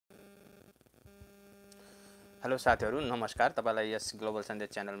Hello साथीहरु नमस्कार तपाईलाई यस ग्लोबल सन्जय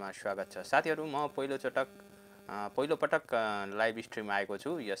च्यानलमा स्वागत छ। साथीहरु म पहिलो पटक लाइभ स्ट्रिम आएको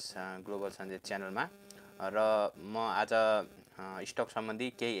छु यस ग्लोबल सन्जय च्यानलमा र म आज स्टक सम्बन्धी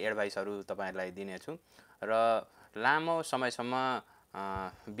केही एडभाइसहरु तपाईहरुलाई दिने छु र लामो समयसम्म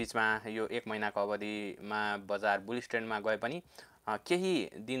बीचमा यो 1 महिनाको अवधिमा बजार बुलिश ट्रेन्डमा गए पनि केही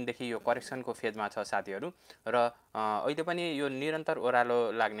दिनदेखि यो करेक्सनको फेजमा छ साथीहरु र अहिले पनि यो निरन्तर ओरालो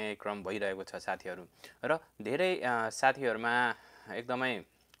लाग्ने क्रम भइरहेको छ साथीहरु र धेरै साथीहरुमा एकदमै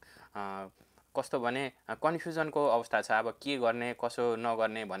कस्तो भने कन्फ्युजनको अवस्था छ। अब के गर्ने कसो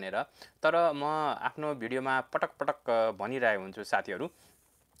नगर्ने भनेर। तर म आफ्नो भिडियोमा पटक पटक भनिरहेको हुन्छु साथीहरु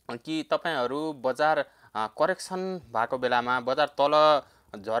कि तपाईहरु बजार करेक्सन भएको बेलामा बजार तल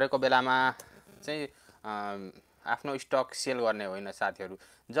झरेको बेलामा चाहिँ आफ्नो स्टक सेल गर्ने होइन साथीहरु।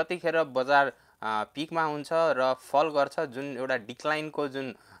 जतिखेर बजार पिकमा हुन्छ र फल गर्छ जुन एउटा डिक्लाइनको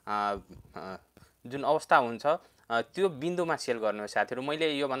जुन अवस्था हुन्छ त्यो बिन्दुमा सेल गर्नु साथीहरु। मैले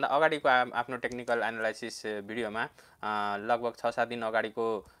यो भन्दा अगाडिको आफ्नो टेक्निकल एनालाइसिस भिडियोमा लगभग 6-7 दिन अगाडिको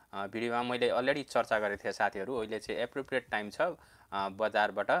भिडियोमा मैले अलरेडी चर्चा गरेको थिएँ साथीहरु। अहिले चाहिँ एप्रोप्रिएट टाइम छ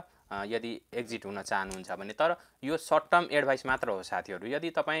बजारबाट यदि एक्जिट हुन चाहनुहुन्छ भने। तर यो सर्ट टर्म एडभाइस मात्र हो साथीहरु। यदि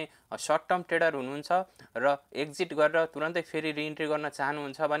तपाई सर्ट टर्म ट्रेडर हुनुहुन्छ र एक्जिट गरेर तुरन्तै फेरि रिइन्ट्री गर्न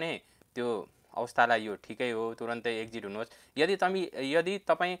चाहनुहुन्छ भने त्यो अवस्थालाई यो ठिकै हो, तुरन्तै एक्जिट हुनुहोस्। यदि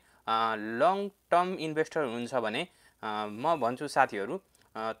तपाई लङ टर्म इन्भेस्टर हुनुहुन्छ भने म भन्छु साथीहरु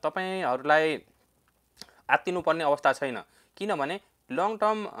तपाईहरुलाई आत्तिनु पर्ने अवस्था छैन। किनभने लङ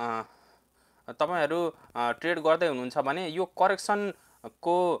टर्म तपाईहरु ट्रेड गर्दै हुनुहुन्छ भने यो करेक्सन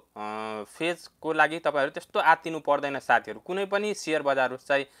को फेज को लागि तपाईहरु त्यस्तो आत्तिनु पर्दैन साथीहरु। कुनै पनि शेयर बजार होस्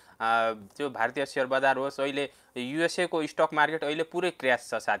चाहे त्यो भारतीय शेयर बजार होस्, अहिले युएसए को स्टक मार्केट अहिले पुरै क्र्याश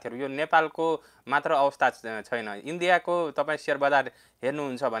छ साथीहरु। यो नेपालको मात्र अवस्था छैन। इन्डियाको तपाई शेयर बजार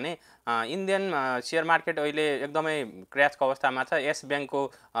हेर्नुहुन्छ भने इन्डियन शेयर मार्केट अहिले एकदमै क्र्याशको अवस्थामा छ। यस बैंकको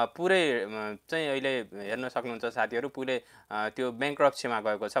पुरै चाहिँ अहिले हेर्न सक्नुहुन्छ साथीहरु पुरै त्यो बैंक्रप्सीमा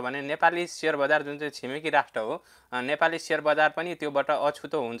गएको छ भने नेपाली शेयर बजार जुन चाहिँ छिमेकी राष्ट्र हो, नेपाली शेयर बजार पनि त्योबाट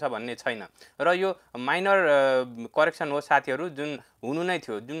अछुतो हुन्छ भन्ने छैन। र यो माइनर करेक्सन हो साथीहरु जुन हुनु नै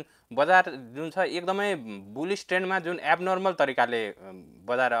थियो। जुन बजार जुन छ एकदमै बुलिश ट्रेन्डमा जुन एब्नर्मल तरिकाले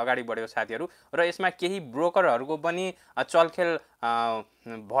बजार अगाडि बढ्यो साथीहरु र यसमा केही ब्रोकरहरुको पनि चलखेल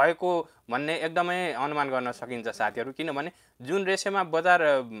भएको भन्ने एकदमै अनुमान गर्न सकिन्छ साथीहरु। किनभने जुन रेशियोमा बजार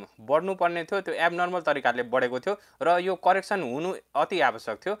बढ्नु पर्ने थियो त्यो एब्नर्मल तरिकाले बढेको थियो र यो करेक्सन हुनु अति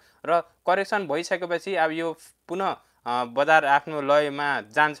आवश्यक थियो र करेक्सन भइसकेपछि अब यो पुनः बजार आफ्नो लयमा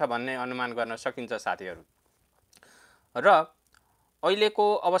जान्छ भन्ने अनुमान गर्न सकिन्छ साथीहरु। र अहिलेको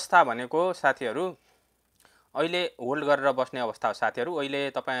अवस्था भनेको साथीहरु अहिले होल्ड गरेर बस्ने अवस्था हो साथीहरु। अहिले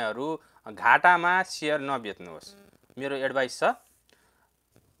तपाईहरु घाटामा शेयर नबेच्नुहोस् मेरो एडभाइस छ।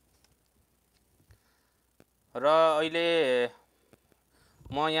 र अहिले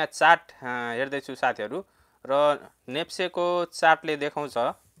म यहाँ चार्ट हेर्दै छु साथीहरु र नेप्से को चार्टले देखाउँछ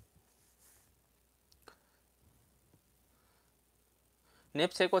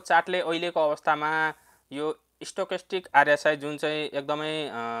नेप्से को चार्टले अहिलेको अवस्थामा यो स्टोकेस्टिक आरएसआई जुन चाहिँ एकदमै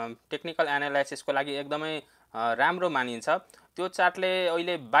टेक्निकल एनालाइसिस को लागि एकदमै राम्रो मानिन्छ त्यो चार्टले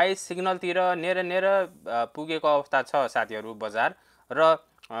अहिले 22 सिग्नल तिर नेर पुगेको अवस्था छ साथीहरु बजार। र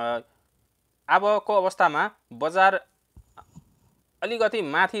अबको अवस्थामा बजार अलिकति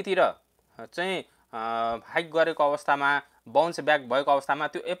माथितिर चाहिँ हाइक गरेको अवस्थामा बाउन्स ब्याक भएको अवस्थामा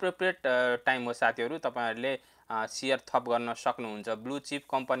त्यो एप्रोप्रिएट टाइम हो साथीहरु। तपाईहरुले शेयर थप गर्न सक्नुहुन्छ। ब्लू चिप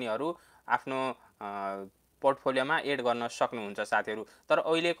कम्पनीहरु आफ्नो पोर्टफोलियोमा एड गर्न सक्नुहुन्छ साथीहरु। तर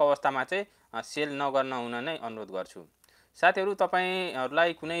अहिलेको अवस्थामा चाहिँ सेल नगर्न हुन नै अनुरोध गर्छु साथीहरु।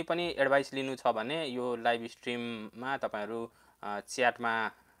 तपाईहरुलाई कुनै पनि एडभाइस लिनु छ भने यो लाइभ स्ट्रिममा तपाईहरु च्याटमा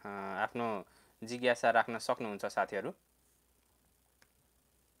आफ्नो जिज्ञासा राख्न सक्नुहुन्छ साथीहरु।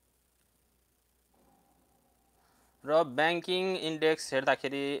 र बैंकिङ इन्डेक्स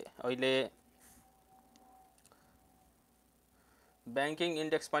हेर्दाखेरि अहिले बैंकिङ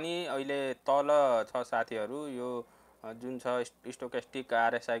इन्डेक्स पनि अहिले तल छ साथीहरु। यो जुन छ स्टोकेस्टिक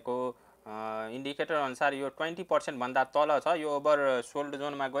आरएसआई को इन्डिकेटर अनुसार यो 20% भन्दा तल छ। यो ओभर सोल्ड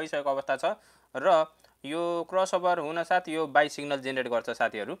जोनमा गइसकेको अवस्था छ र यो क्रसओभर हुन साथ यो बाइ सिग्नल जेनेरेट गर्छ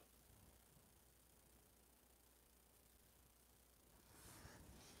साथीहरु।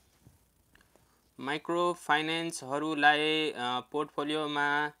 माइक्रो फाइनान्सहरुलाई पोर्टफोलियोमा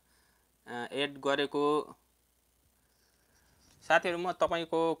एड गरेको साथीहरु म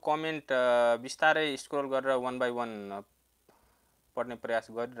तपाईको कमेन्ट बिस्तारै स्क्रोल गरेर 1 बाइ 1 पढ्ने प्रयास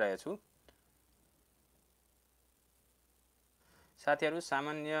गरिरहेको छु साथीहरु।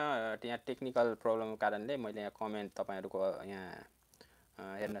 सामान्य यहाँ टेक्निकल प्रब्लमको कारणले मैले यहाँ कमेन्ट तपाईहरुको यहाँ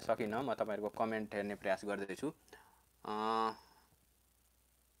हेर्न सकिनँ। म तपाईँहरूको कमेन्ट हेर्ने प्रयास गर्दैछु।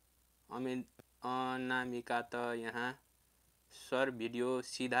 अनामिका त यहाँ सर भिडियो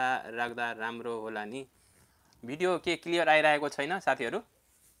सिधा राख्दा राम्रो होला नि। भिडियो के क्लियर आइरहेको छैन साथीहरू?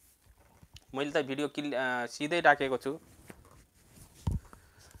 मैले त भिडियो सिधै राखेको छु।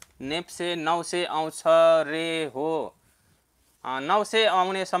 नेप्से 900 आउँछ रे हो। 900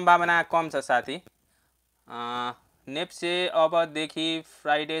 आउने सम्भावना कम छ साथी। नेप्से अबदेखि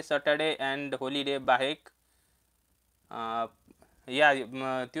फ्राइडे सटरडे एन्ड होलिडे बाहेक या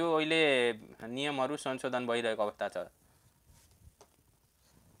त्यो अहिले नियमहरू संशोधन भइरहेको अवस्था छ।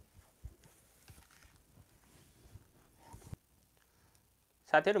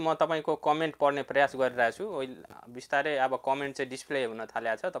 साथीहरू म तपाईँको कमेन्ट पढ्ने प्रयास गरिरहेको छु। बिस्तारै अब कमेन्ट चाहिँ डिस्प्ले हुन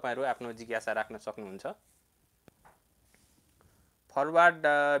थालेको छ। तपाईँहरू आफ्नो जिज्ञासा राख्न सक्नुहुन्छ। फरवार्ड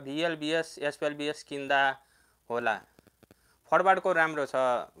भिएलबिएस एसएलबिएस किन्दा होला। फरवार्डको राम्रो छ।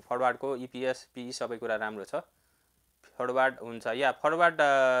 फरवार्डको इपिएस पिई सबै कुरा राम्रो छ। फरवार्ड हुन्छ या फरवार्ड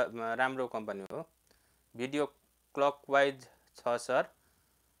राम्रो कम्पनी हो। भिडियो क्लकवाइज छ सर।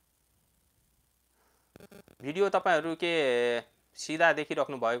 भिडियो तपाईँहरू के सिधा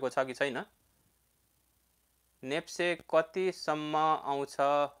देखिराख्नु भएको छ कि छैन? नेप्से कतिसम्म आउँछ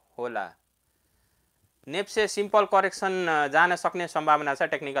होला? नेप्से सिम्पल करेक्सन जान सक्ने सम्भावना छ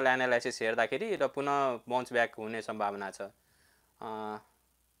टेक्निकल एनालाइसिस हेर्दाखेरि र पुनः बाउन्स ब्याक हुने सम्भावना छ।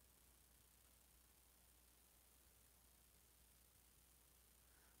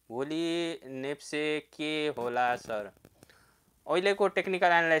 भोलि नेप्से के होला सर? अहिलेको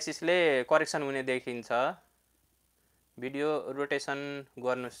टेक्निकल एनालाइसिसले करेक्सन हुने देखिन्छ। भिडियो रोटेसन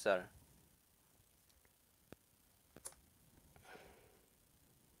गर्नुस् सर।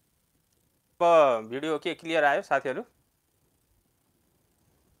 अब भिडियो के क्लियर आयो साथीहरू?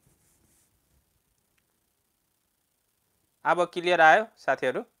 अब क्लियर आयो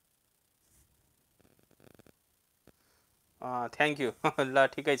साथीहरू? Thank you. ल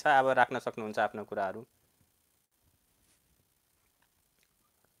ठिकै छ। अब राख्न सक्नुहुन्छ आफ्नो कुराहरू।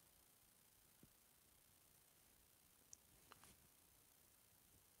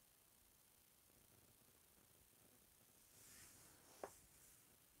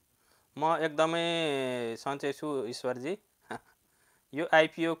 म एकदमै सन्चै छु ईश्वरजी। यो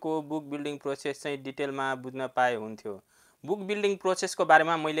आइपिओ को बुक बिल्डिङ प्रोसेस चाहिँ डिटेलमा बुझ्न पाए हुन्थ्यो। बुक बिल्डिङ प्रोसेसको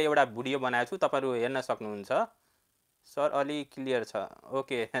बारेमा मैले एउटा भिडियो बनाएको छु, तपाईँहरू हेर्न सक्नुहुन्छ। सर अलि क्लियर छ।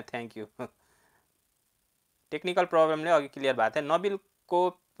 Okay thank you. टेक्निकल प्रब्लमले अघि क्लियर भएको थियो। नबिलको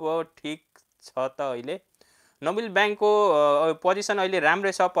ठिक छ त अहिले? नबिल ब्याङ्कको पोजिसन अहिले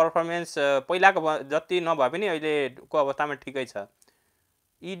राम्रै छ। पर्फर्मेन्स पहिलाको जति नभए पनि अहिलेको अवस्थामा ठिकै छ।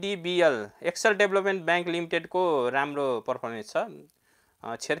 इडिबिएल एक्सेल डेभलपमेन्ट ब्याङ्क लिमिटेडको राम्रो पर्फर्मेन्स छ।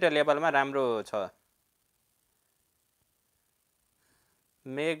 क्षेत्रीय लेभलमा राम्रो छ।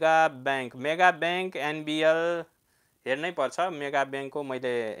 मेगा ब्याङ्क एनबिएल हेर्नै पर्छ। मेगा ब्याङ्कको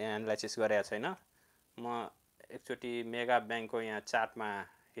मैले एनालाइसिस गरेको छैन। म एकचोटि मेगा ब्याङ्कको यहाँ चार्टमा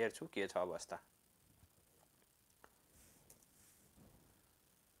हेर्छु के छ अवस्था।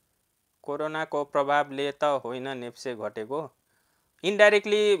 कोरोनाको प्रभावले त होइन नेप्से घटेको,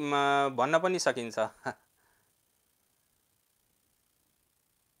 इन्डाइरेक्टली भन्न पनि सकिन्छ।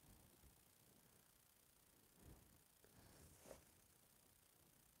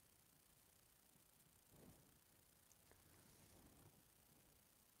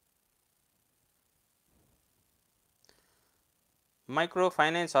 माइक्रो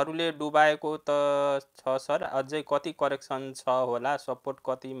फाइनेन्सहरूले डुबाएको त छ सर। अझै कति करेक्सन छ होला? सपोर्ट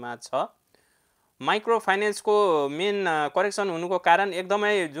कतिमा छ? माइक्रो फाइनेन्सको मेन करेक्सन हुनुको कारण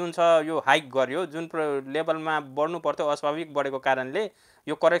एकदमै जुन छ यो हाइक गर्यो, जुन लेभलमा बढ्नु पर्थ्यो अस्वाभाविक बढेको कारणले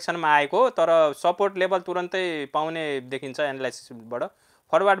यो करेक्सनमा आएको। तर सपोर्ट लेभल तुरन्तै पाउने देखिन्छ एनालाइसिसबाट।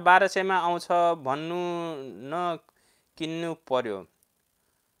 फरवार्ड 1200मा आउँछ भन्नु न किन्नु पर्यो।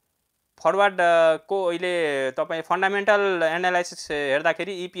 फरवार्डको अहिले तपाईँ फन्डामेन्टल एनालाइसिस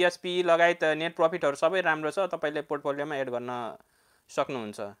हेर्दाखेरि इपिएस पिई लगायत नेट प्रफिटहरू सबै राम्रो छ। तपाईँले पोर्टफोलियोमा एड गर्न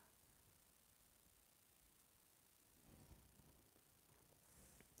सक्नुहुन्छ।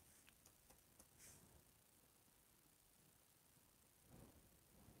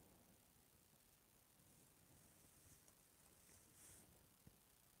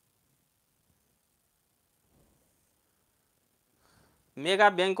 मेगा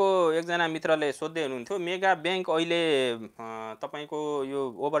ब्याङ्कको एकजना मित्रले सोध्दै हुनुहुन्थ्यो। मेगा ब्याङ्क अहिले तपाईँको यो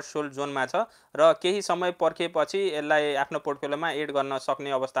ओभरसोल्ड जोनमा छ र केही समय पर्खेपछि यसलाई आफ्नो पोर्टफोलियोमा एड गर्न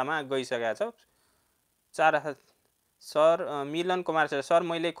सक्ने अवस्थामा गइसकेको छ। सर मिलन कुमार सर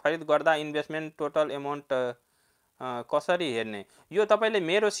मैले खरिद गर्दा इन्भेस्टमेन्ट टोटल एमाउन्ट कसरी हेर्ने यो तपाईले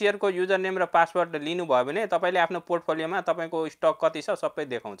मेरो शेयरको युजर नेम र पासवर्ड लिनुभयो भने तपाईले आफ्नो पोर्टफोलियोमा तपाईको स्टक कति छ सबै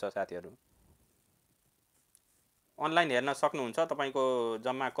देखाउँछ साथीहरु अनलाइन हेर्न सक्नुहुन्छ तपाईको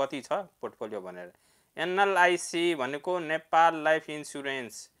जम्मा कति छ पोर्टफोलियो भनेर एनएलआईसी भनेको Nepal life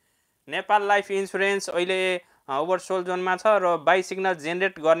insurance Nepal life insurance अहिले ओभरसोल्ड जोनमा छ र बाइ सिग्नल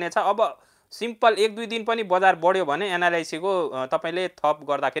जेनेरेट गर्ने छ अब सिम्पल 1-2 दिन पनि बजार बढ्यो भने एनएलआईसी को तपाईले थप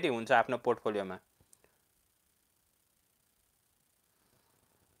गर्दाखेरि हुन्छ आफ्नो पोर्टफोलियोमा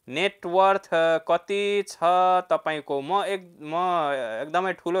नेटवर्थ कति छ तपाईको म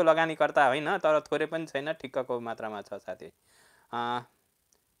एकदमै ठुलो लगानीकर्ता होइन तर थोरै पनि छैन ठिक्कको मात्रामा छ साथी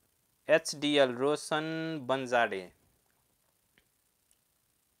एचडीएल रोशन बन्जाडे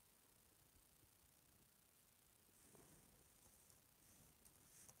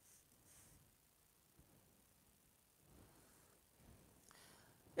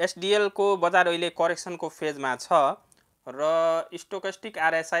एचडीएल को बजार अहिले करेक्सनको फेजमा छ र स्टोकेस्टिक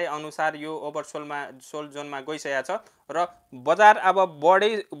आरएसआई अनुसार यो ओभरसोल्ड जोनमा गइसकेको छ र बजार अब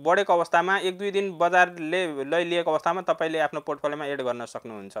बढेको अवस्थामा 1-2 दिन बजारले लिएको अवस्थामा तपाईले आफ्नो पोर्टफोलियोमा एड गर्न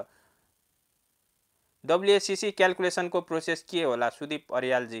सक्नुहुन्छ डब्ल्युएससीसी क्याल्कुलेसनको प्रोसेस के होला सुदीप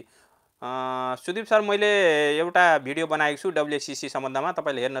अरियाल जी सुदीप सर मैले एउटा भिडियो बनाएको छु डब्ल्युएससीसी सम्बन्धमा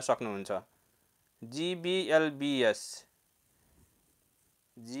तपाईले हेर्न सक्नुहुन्छ जीबीएलबीएस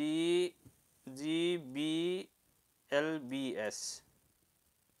जीबीएलबीएस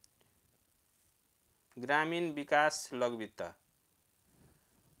ग्रामीण विकास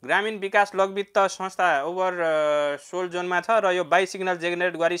लघुवित्त संस्था ओभरसोल्ड जोनमा छ र यो बाइ सिग्नल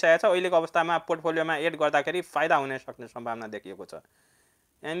जेनेरेट गरिसकेको छ अहिलेको अवस्थामा पोर्टफोलियोमा एड गर्दाखेरि फाइदा हुन सक्ने सम्भावना देखिएको छ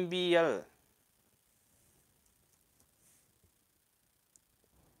एमबीएल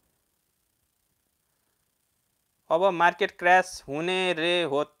अब मार्केट क्र्याश हुने रे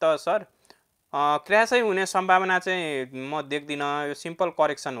हो त सर क्र्याशै हुने सम्भावना चाहिँ म देख्दिन यो सिम्पल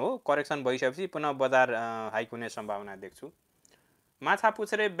करेक्सन हो करेक्सन भइसकेपछि पुनः बजार हाइक हुने सम्भावना देख्छु माछा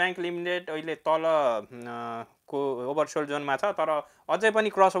पुछरे बैंक लिमिटेड अहिले तल को ओभरसोल्ड जोनमा छ तर अझै पनि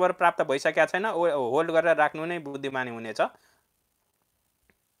क्रसओभर प्राप्त भइसकेको छैन होल्ड गरेर राख्नु नै बुद्धिमानी हुनेछ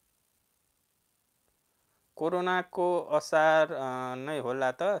कोरोनाको असर नै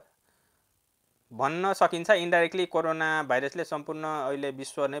होला त भन्न सकिन्छ इन्डाइरेक्टली कोरोना भाइरसले सम्पूर्ण अहिले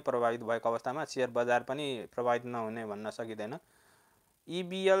विश्व नै प्रभावित भएको अवस्थामा शेयर बजार पनि प्रभावित नहुने भन्न सकिदैन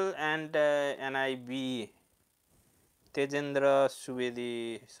ईबीएल and NIB Tejendra Subedi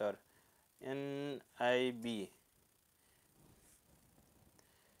sir NIB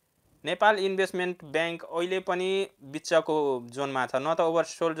Nepal investment bank अहिले पनि बिचको जोनमा छ न त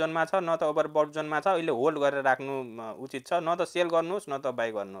ओभरसोल्ड जोनमा छ न त ओभरबट जोनमा छ अहिले होल्ड गरेर राख्नु उचित छ न त सेल गर्नुहोस् न त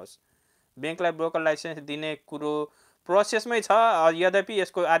बाइ गर्नुहोस् बैंकलाई ब्रोकर लाइसेन्स दिने कुरो प्रोसेसमै छ यद्यपि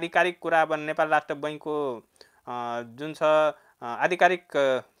यसको आधिकारिक कुरा अब नेपाल राष्ट्र बैंकको जुन छ आधिकारिक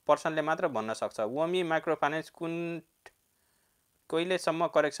पर्सनले मात्र भन्न सक्छ वमी माइक्रो फाइनान्स कुन कहिलेसम्म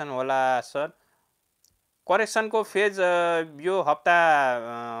करेक्सन होला सर करेक्सनको फेज यो हप्ता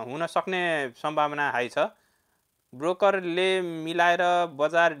हुन सक्ने सम्भावना हाई छ ब्रोकरले मिलाएर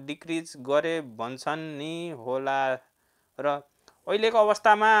बजार डिक्रिज गरे भन्छन् नि होला र अहिलेको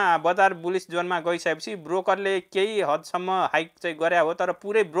अवस्थामा बजार बुलिस जोनमा गइसकेपछि ब्रोकरले केही हदसम्म हाइक चाहिँ गरे हो तर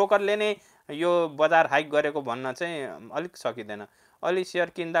पुरै ब्रोकरले नै यो बजार हाइक गरेको भन्न चाहिँ अलिक सकिदैन अलि शेयर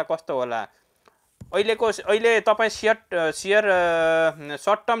किन्दा कस्तो होला अहिले तपाई शेयर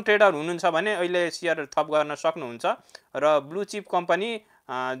सर्ट टर्म ट्रेडर हुनुहुन्छ भने अहिले शेयर थप गर्न सक्नुहुन्छ र ब्लू चिप कम्पनी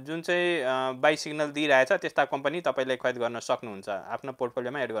जुन चाहिँ बाइ सिग्नल दिइरहेछ त्यस्ता कम्पनी तपाईले खरिद गर्न सक्नुहुन्छ आफ्नो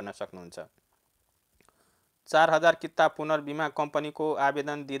पोर्टफोलियोमा एड गर्न सक्नुहुन्छ 4000 किता पुनर्बिमा कम्पनीको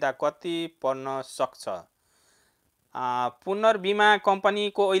आवेदन दिँदा कति पर्न सक्छ पुनर्बिमा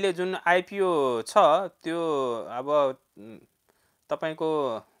कम्पनीको अहिले जुन आइपिओ छ त्यो अब तपाईको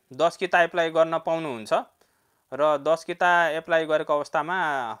 10 किता एप्लाई गर्न पाउनुहुन्छ र 10 किता एप्लाई गरेको अवस्थामा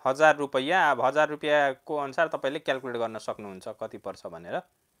 1000 रुपैयाँ अब 1000 रुपैयाँको अनुसार तपाईले क्याल्कुलेट गर्न सक्नुहुन्छ कति पर्छ भनेर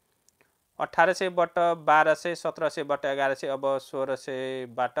 1800 बाट 1200 1700 बाट 1100 अब 1600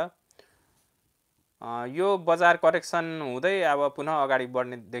 बाट यो बजार करेक्सन हुँदै अब पुनः अगाडि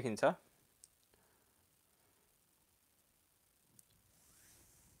बढ्ने देखिन्छ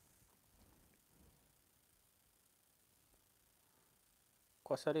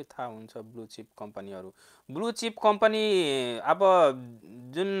कसरी थाहा हुन्छ blue cheap कम्पनीहरु blue cheap company अब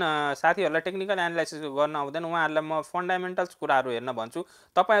जुन साथीहरुलाई टेक्निकल एनालाइसिस गर्न आउँदैन उहाँहरुलाई म फन्डामेन्टल्स कुराहरु हेर्न भन्छु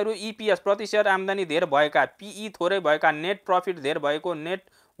तपाईहरु ईपीएस प्रति शेयर आम्दानी धेरै भएका पीई थोरै भएका नेट प्रॉफिट धेरै भएको नेट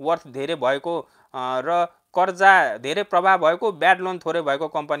वर्थ धेरै भएको र कर्जा धेरै प्रभाव भएको ब्याड लोन थोरै भएको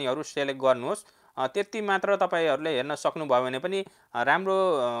कम्पनीहरु सेलेक्ट गर्नुहोस् त्यति मात्र तपाईहरुले हेर्न सक्नुभयो भने पनि राम्रो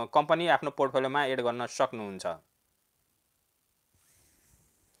कम्पनी आफ्नो पोर्टफोलियोमा एड गर्न सक्नुहुन्छ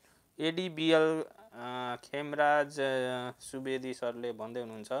एडिबिएल खेमराज सुवेदी सरले भन्दै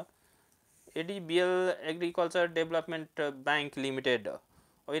हुनुहुन्छ ADBL agriculture development bank limited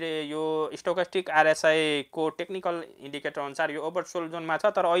अहिले यो स्टोकास्टिक आरएसआई को टेक्निकल इन्डिकेटर अनुसार यो ओभरसोल्ड जोनमा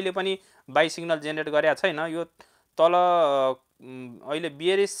छ तर अहिले पनि बाई सिग्नल जेनेरेट गरेको छैन यो तल अहिले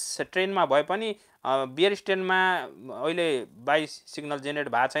बियरिस ट्रेनमा भए पनि बियरिस ट्रेनमा अहिले बाई सिग्नल जेनेरेट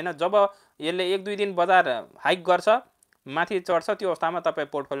भएको छैन जब यसले 1-2 दिन बजार हाइक गर्छ माथि चढ्छ त्यो अवस्थामा तपाईँ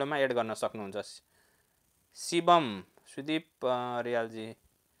पोर्टफोलियोमा एड गर्न सक्नुहुन्छ शिवम सुदीप रियालजी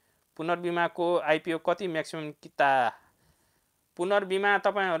पुनर्बिमाको आइपिओ कति म्याक्सिमम किता पुनर्बिमा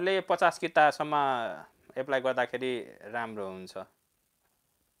तपाईहरूले 50 कितासम्म एप्लाई गर्दाखेरि राम्रो हुन्छ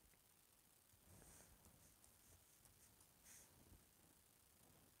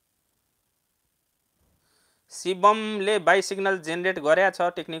शिवमले बाई सिग्नल जेनेरेट गरेको छ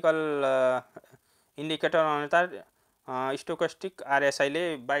टेक्निकल इन्डिकेटर अनुसार स्टोकास्टिक आरएसआईले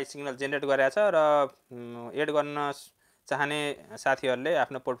बाई सिग्नल जेनेरेट गरेको छ र एड गर्न चाहने साथीहरूले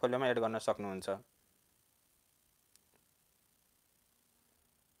आफ्नो पोर्टफोलियोमा एड गर्न सक्नुहुन्छ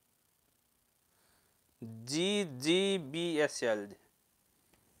जीजीबीएसएल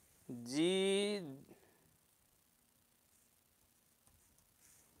जी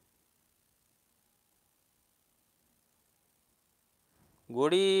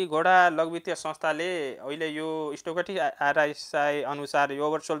घोडी घोडा लघुवित्तीय संस्थाले अहिले यो स्टोकास्टिक आरएसआई अनुसार यो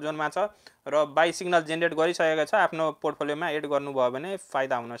ओभरसोल्ड जोनमा छ र बाई सिग्नल जेनेरेट गरिसकेको छ आफ्नो पोर्टफोलियोमा एड गर्नुभयो भने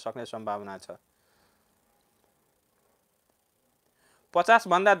फाइदा हुन सक्ने सम्भावना छ 50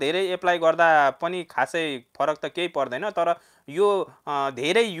 भन्दा धेरै एप्लाई गर्दा पनि खासै फरक त केही पर्दैन तर यो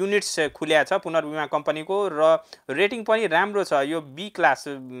धेरै युनिट्स खुल्या छ पुनर्बिमा कम्पनीको र रेटिङ पनि राम्रो छ यो बी क्लास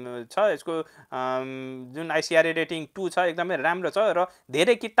छ यसको जुन आइसिआरए रेटिङ 2 छ एकदमै राम्रो छ र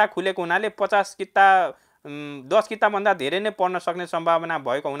धेरै किता खुलेको हुनाले 50 किता 10 किताभन्दा धेरै नै पढ्न सक्ने सम्भावना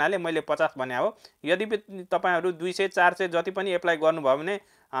भएको हुनाले मैले 50 भने हो यदि तपाईहरु 200-400 जति पनि एप्लाई गर्नुभयो भने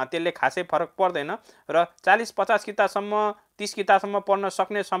त्यसले खासै फरक पर्दैन र 40-50 कितासम्म 30 कितासम्म पढ्न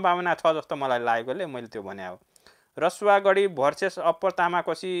सक्ने सम्भावना छ जस्तो मलाई लागेकोले मैले त्यो भने हो Rasuwagadhi versus upper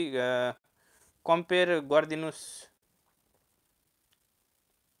Tamakoshi compare गरिदिनुस्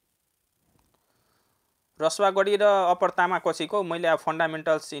Rasuwagadhi र अप्पर तामाकोसीको मैले अब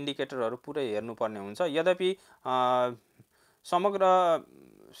फन्डामेन्टल्स इन्डिकेटरहरू पुरै हेर्नुपर्ने हुन्छ यद्यपि समग्र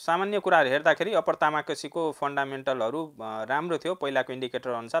सामान्य कुराहरू हेर्दाखेरि अप्पर तामाकोसीको फन्डामेन्टलहरू राम्रो थियो पहिलाको इन्डिकेटर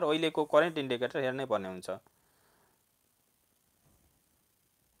अनुसार अहिलेको करेन्ट इन्डिकेटर हेर्नै पर्ने हुन्छ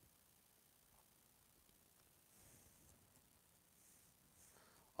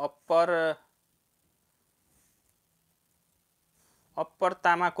upper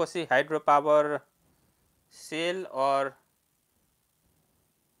Tamakoshi hydro power sale और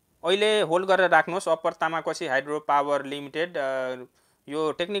अहिले होल्ड गरेर राख्नुहोस् upper Tamakoshi hydro power limited यो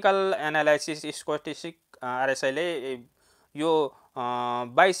टेक्निकल एनालाइसिस स्टोकास्टिक आरएसआईले यो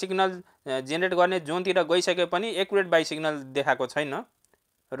बाई सिग्नल जेनेरेट गर्ने जोनतिर गइसके पनि एक्युरेट बाई सिग्नल देखाएको छैन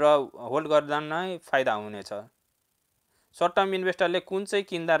र होल्ड गर्दा नै फाइदा हुनेछ सर्ट टर्म इन्भेस्टरले कुन चाहिँ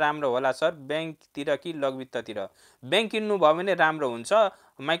किन्दा राम्रो होला सर ब्याङ्कतिर कि लघुवित्ततिर ब्याङ्क किन्नु भयो भने राम्रो हुन्छ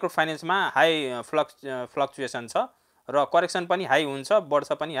माइक्रो फाइनेन्समा हाई फ्लक्चुएसन छ र करेक्सन पनि हाई हुन्छ बढ्छ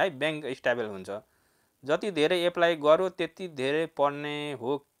पनि हाई ब्याङ्क स्टेबल हुन्छ जति धेरै एप्लाई गर्यो त्यति धेरै पढ्ने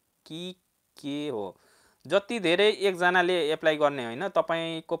हो कि के हो जति धेरै एकजनाले एप्लाई गर्ने होइन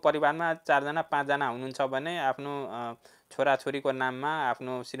तपाईको परिवारमा 4 जना 5 जना हुनुहुन्छ भने आफ्नो छोराछोरीको नाममा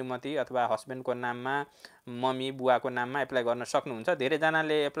आफ्नो श्रीमती अथवा हस्बेन्डको नाममा मम्मी बुवाको नाममा एप्लाई गर्न सक्नुहुन्छ धेरै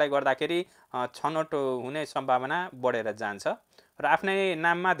जनाले एप्लाई गर्दाखेरि छनौट हुने सम्भावना बढेर जान्छ र आफ्नै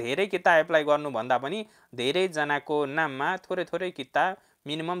नाममा धेरै किता एप्लाई गर्नु भन्दा पनि धेरै जनाको नाममा थोरै थोरै किता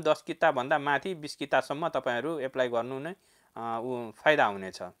मिनिमम 10 किता भन्दा माथि 20 कितासम्म तपाईहरु एप्लाई गर्नु नै फाइदा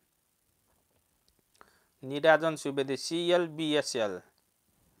हुनेछ निराजन सुवेदी सीएलबीएसएल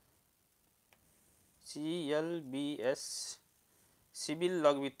सिभिल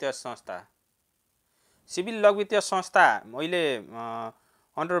लघुवित्तीय संस्था सिभिल लघुवित्तीय संस्था अहिले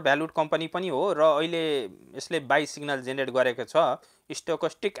अन्डर भ्यालुड कम्पनी पनि हो र अहिले यसले बाई सिग्नल जेनेरेट गरेको छ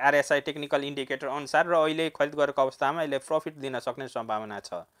स्टोकास्टिक आरएसआई टेक्निकल इन्डिकेटर अनुसार र अहिले खरिद गरेको अवस्थामा यसले प्रफिट दिन सक्ने सम्भावना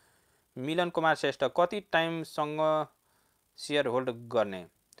छ मिलन कुमार श्रेष्ठ कति टाइमसँग शेयर होल्ड गर्ने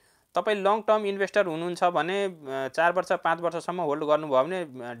तपाई लङ टर्म इन्भेस्टर हुनुहुन्छ भने 4 वर्ष 5 वर्षसम्म होल्ड गर्नुभयो भने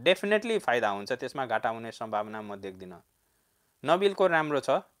डेफिनेटली फाइदा हुन्छ त्यसमा घाटा हुने सम्भावना म देख्दिन नबिलको राम्रो छ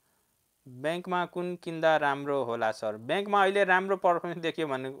बैंकमा कुन किन्दा राम्रो होला सर बैंकमा अहिले राम्रो पर्फर्मेन्स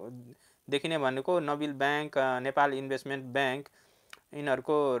देखिने भनेको Nabil bank Nepal investment bank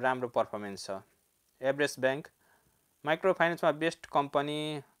यिनीहरुको राम्रो पर्फर्मेन्स छ average bank micro फाइनेन्समा best company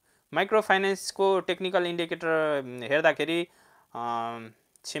micro फाइनेन्सको technical indicator हेर्दाखेरि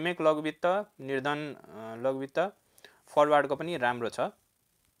छिमेक लघुवित्त, निर्धन लघुवित्त, फरवार्डको पनि राम्रो छ।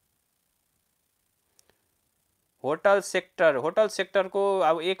 होटल सेक्टरको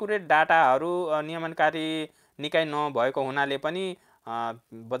अब एकुरेट डाटाहरू नियमनकारी निकाय नभएको हुनाले पनि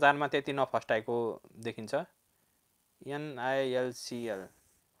बजारमा त्यति नफस्टाएको देखिन्छ। NILCL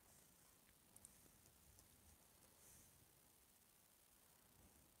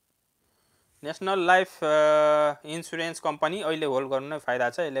national life insurance company अहिले होल्ड गर्नु नै फाइदा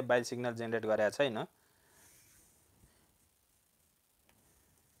छ, यसले बाइ सिग्नल जेनेरेट गरेको छैन।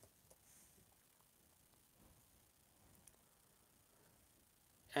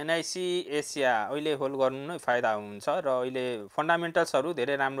 NIC एसिया अहिले होल्ड गर्नु नै फाइदा हुन्छ र अहिले फन्डामेन्टल्सहरू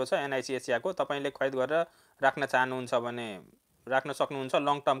धेरै राम्रो छ NIC एसियाको। तपाईँले खरिद गरेर राख्न चाहनुहुन्छ भने राख्न सक्नुहुन्छ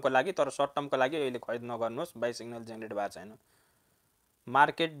लङ टर्मको लागि, तर सर्ट टर्मको लागि अहिले खरिद नगर्नुहोस्, बाइ सिग्नल जेनेरेट भएको छैन।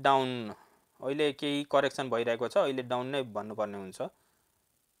 मार्केट डाउन, अहिले केही करेक्सन भइरहेको छ, अहिले डाउन नै भन्नुपर्ने हुन्छ।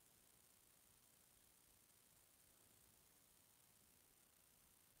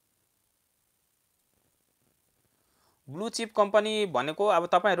 ब्लू चिप कम्पनी भनेको अब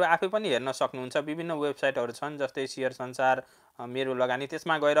तपाईँहरू आफै पनि हेर्न सक्नुहुन्छ, विभिन्न वेबसाइटहरू छन् जस्तै शेयर संसार, मेरो लगानी,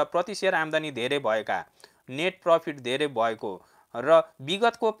 त्यसमा गएर प्रति शेयर आम्दानी धेरै भएका, नेट प्रफिट धेरै भएको र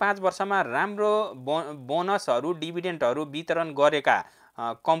विगतको 5 वर्षमा राम्रो बोनसहरू डिभिडेन्डहरू वितरण गरेका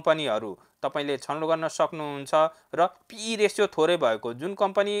कम्पनीहरू तपाईँले छनौट गर्न सक्नुहुन्छ। र पी रेसियो थोरै भएको, जुन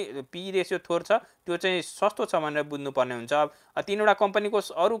कम्पनी पी रेसियो थोर छ त्यो चाहिँ सस्तो छ भनेर बुझ्नुपर्ने हुन्छ। तीनवटा कम्पनीको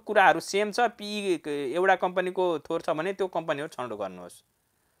अरू कुराहरू सेम छ, पी एउटा कम्पनीको थोर छ भने त्यो कम्पनीहरू छनौट गर्नुहोस्।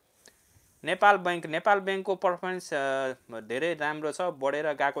 नेपाल ब्याङ्कको पर्फर्मेन्स धेरै राम्रो छ,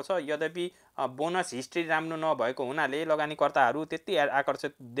 बढेर गएको छ। यद्यपि बोनस हिस्ट्री राम्रो नभएको हुनाले लगानीकर्ताहरू त्यति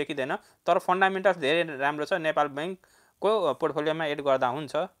आकर्षित देखिँदैन, तर फन्डामेन्टल्स धेरै राम्रो छ। नेपाल ब्याङ्कको पोर्टफोलियोमा एड गर्दा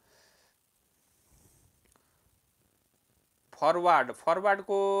हुन्छ।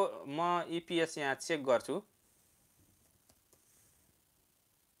 फरवार्डको म EPS यहाँ चेक गर्छु।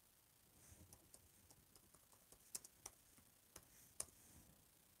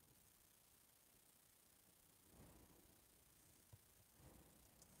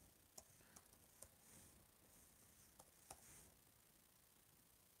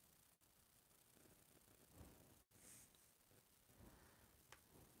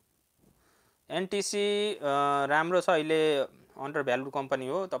 NTC राम्रो छ, अहिले अन्डर भ्यालु कम्पनी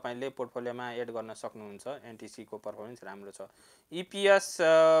हो, तपाईँले पोर्टफोलियोमा एड गर्न सक्नुहुन्छ। NTC को पर्फर्मेन्स राम्रो छ। EPS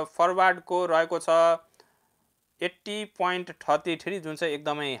फरवार्डको रहेको छ 80.33, जुन चाहिँ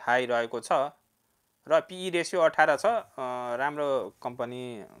एकदमै हाई रहेको छ र PE रेसियो 18 छ। राम्रो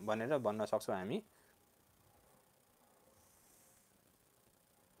कम्पनी भनेर भन्न सक्छौँ हामी।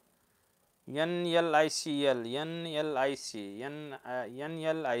 NLIC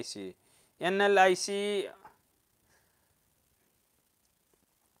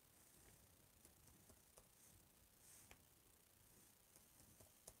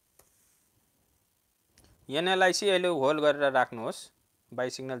अहिले होल्ड गरेर राख्नुहोस्, बाइ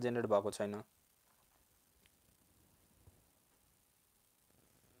सिग्नल जेनेरेट भएको छैन।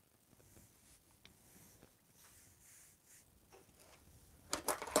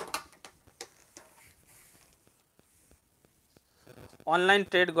 अनलाइन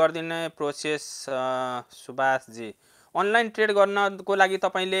ट्रेड गरिदिने प्रोसेस सुभाषजी, अनलाइन ट्रेड गर्नको लागि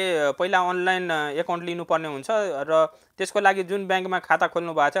तपाईँले पहिला अनलाइन एकाउन्ट लिनुपर्ने हुन्छ र त्यसको लागि जुन ब्याङ्कमा खाता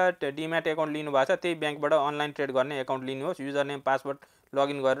खोल्नु भएको छ, डिम्याट एकाउन्ट लिनु भएको छ, त्यही ब्याङ्कबाट अनलाइन ट्रेड गर्ने एकाउन्ट लिनुहोस्। युजर नेम पासवर्ड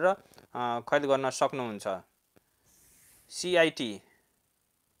लगइन गरेर खरिद गर्न सक्नुहुन्छ। CIT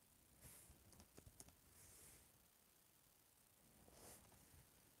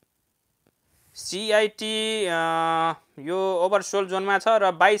यो ओभरसोल्ड जोनमा छ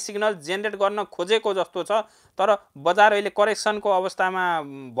र बाइ सिग्नल जेनेरेट गर्न खोजेको जस्तो छ, तर बजार अहिले करेक्सनको अवस्थामा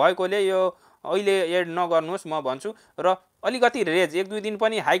भएकोले यो अहिले एड नगर्नुहोस् म भन्छु। र अलिकति रेज 1-2 दिन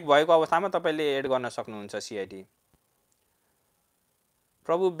पनि हाइक भएको अवस्थामा तपाईँले एड गर्न सक्नुहुन्छ CIT।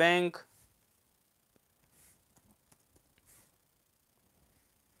 प्रभु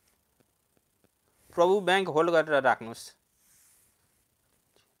ब्याङ्क होल्ड गरेर राख्नुहोस्।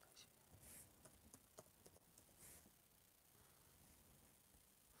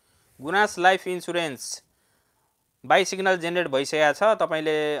 गुनास life insurance by signal generate भइसकेको छ।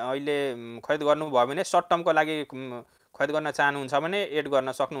 तपाईँले अहिले खरिद गर्नुभयो भने सर्ट टर्मको लागि खरिद गर्न चाहनुहुन्छ भने एड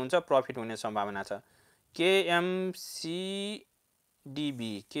गर्न सक्नुहुन्छ, प्रफिट हुने सम्भावना छ। KMCDB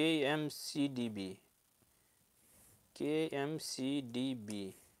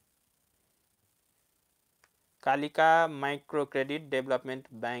Kalika micro credit development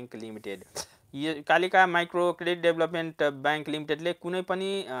bank limited. यो Kalika micro credit development bank लिमिटेडले कुनै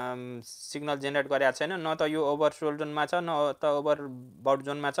पनि सिग्नल जेनेरेट गरेको छैन, न त यो ओभरसोल्ड जोनमा छ न त ओभरबाउट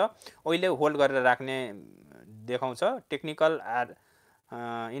जोनमा छ। अहिले होल्ड गरेर राख्ने देखाउँछ। टेक्निकल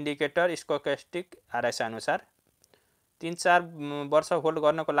इन्डिकेटर स्टोकेस्टिक आरएसआई अनुसार 3-4 वर्ष होल्ड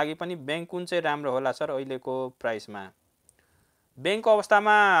गर्नको लागि पनि ब्याङ्क कुन चाहिँ राम्रो होला सर अहिलेको प्राइसमा? ब्याङ्कको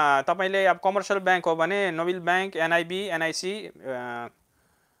अवस्थामा तपाईँले अब कमर्सियल ब्याङ्क हो भने नोबेल ब्याङ्क, एनआइबी, एनआइसी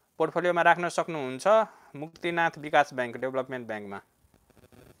पोर्टफोलियोमा राख्न सक्नुहुन्छ। मुक्तिनाथ विकास ब्याङ्क डेभलपमेन्ट ब्याङ्कमा।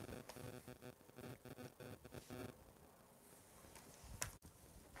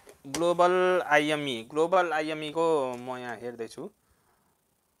 ग्लोबल आइएमई को म यहाँ हेर्दैछु।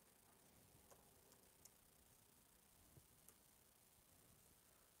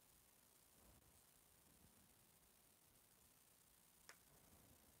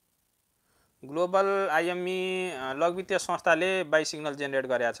 ग्लोबल आइएमई लघुवित्तीय संस्थाले बाई सिग्नल जेनेरेट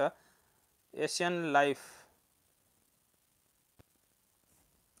गरेको छ। Asian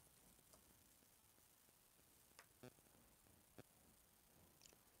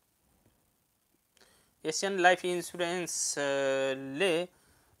life इन्सुरेन्सले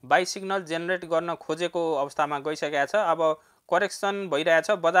by signal generate गर्न खोजेको अवस्थामा गइसकेको छ। अब करेक्सन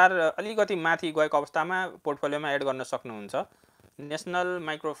भइरहेछ, बजार अलिकति माथि गएको अवस्थामा पोर्टफोलियोमा एड गर्न सक्नुहुन्छ। नेसनल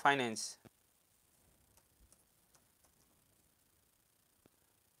माइक्रो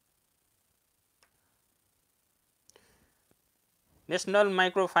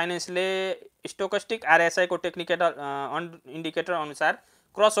फाइनेन्सले स्टोकेस्टिक आरएसआई को टेक्निकल इन्डिकेटर अनुसार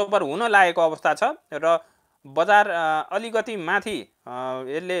क्रसओभर हुन लागेको अवस्था छ र बजार अलिकति माथि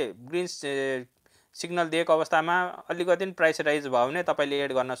यसले ग्रीन सिग्नल दिएको अवस्थामा अलिकति प्राइस राइज भयो भने तपाईले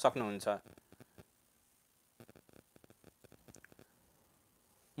एड गर्न सक्नुहुन्छ।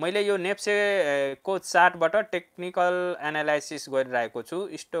 मैले यो नेप्से को चार्टबाट टेक्निकल एनालाइसिस गरिरहेको छु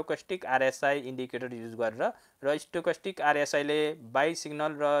स्टोकेस्टिक आरएसआई इन्डिकेटर युज गरेर, र स्टोकेस्टिक आरएसआईले बाई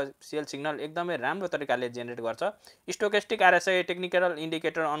सिग्नल र सेल सिग्नल एकदमै राम्रो तरिकाले जेनेरेट गर्छ। स्टोकेस्टिक आरएसआई टेक्निकल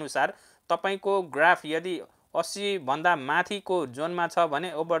इन्डिकेटर अनुसार तपाईको ग्राफ यदि 80 भन्दा माथिको जोनमा छ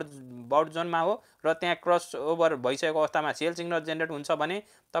भने ओभरबाउट जोनमा हो, र त्यहाँ क्रस ओभर भइसकेको अवस्थामा सेल सिग्नल जेनेरेट हुन्छ भने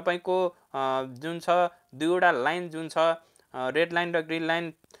तपाईको जुन छ दुईवटा लाइन जुन छ रेड लाइन र ग्रीन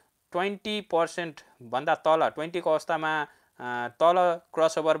लाइन 20% भन्दा तल 20 को अवस्थामा तल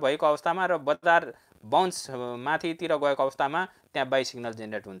क्रसओभर भएको अवस्थामा र बजार बाउन्स माथितिर गएको अवस्थामा त्यहाँ बाई सिग्नल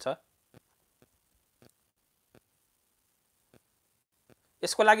जेनेरेट हुन्छ।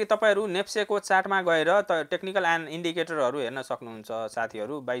 यसको लागि तपाईहरु नेप्सेको चार्टमा गएर टेक्निकल एन्ड इन्डिकेटरहरु हेर्न सक्नुहुन्छ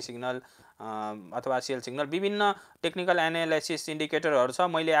साथीहरु। बाई सिग्नल अथवा सेल सिग्नल विभिन्न टेक्निकल एनालाइसिस इन्डिकेटरहरु छ।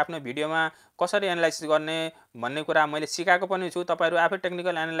 मैले आफ्नो भिडियोमा कसरी एनालाइसिस गर्ने भन्ने कुरा मैले सिकाएको पनि छु। तपाईहरु आफै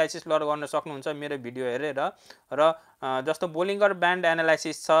टेक्निकल एनालाइसिस गर्न सक्नुहुन्छ मेरो भिडियो हेरेर। र जस्तो बोलिङ्गर ब्यान्ड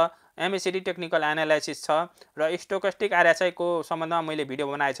एनालाइसिस छ, एमएसिडी टेक्निकल एनालाइसिस छ, र स्टोकेस्टिक आरएसआई को सम्बन्धमा मैले भिडियो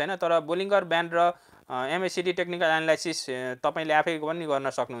बनाएको छैन, तर बोलिङ्गर ब्यान्ड र एमएसिडी टेक्निकल एनालाइसिस तपाईले आफै पनि गर्न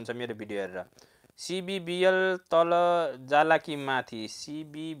सक्नुहुन्छ मेरो भिडियो हेरेर। सीबीबीएल तल जाला कि माथि?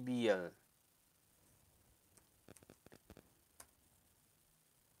 सीबीबीएल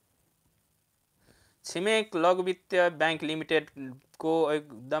छिमेक लघुवित्तीय ब्याङ्क लिमिटेड को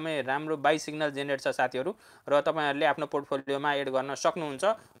एकदमै राम्रो बाई सिग्नल जेनेरेट छ साथीहरु, र तपाईहरुले आफ्नो पोर्टफोलियोमा एड गर्न सक्नुहुन्छ।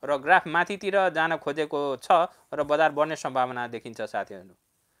 र ग्राफ माथितिर जान खोजेको छ र बजार बढ्ने सम्भावना देखिन्छ साथीहरु।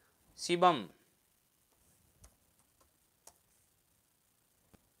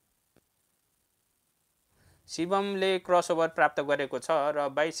 शिवमले क्रसओभर प्राप्त गरेको छ र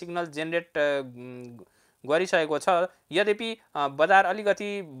बाई सिग्नल जेनेरेट गरिसकेको छ। यद्यपि बजार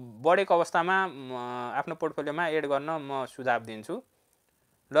अलिकति बढेको अवस्थामा आफ्नो पोर्टफोलियोमा एड गर्न म सुझाव दिन्छु।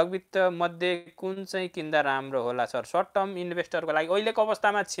 लघुवित्त मध्ये कुन चाहिँ किन्दा राम्रो होला सर सर्ट टर्म इन्भेस्टरको लागि? अहिलेको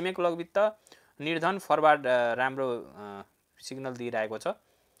अवस्थामा छिमेक लघुवित्त निर्धन फरवार्ड राम्रो सिग्नल दिइरहेको छ,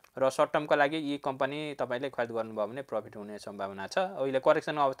 र सर्ट टर्मको लागि यी कम्पनी तपाईले खरिद गर्नुभयो भने प्रफिट हुने सम्भावना छ। अहिले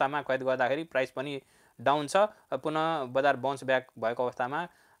करेक्सन अवस्थामा खरिद गर्दाखेरि प्राइस पनि डाउन छ, पुनः बजार बाउन्स ब्याक भएको अवस्थामा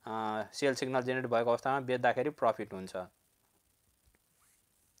सेल सिग्नल जेनेरेट भएको अवस्थामा बेच्दाखेरि प्रफिट हुन्छ।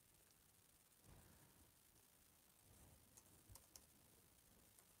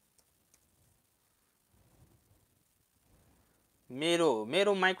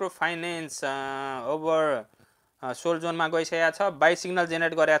 मेरो माइक्रो फाइनेन्स ओभर सोल्ड जोनमा गइसकेको छ, बाई सिग्नल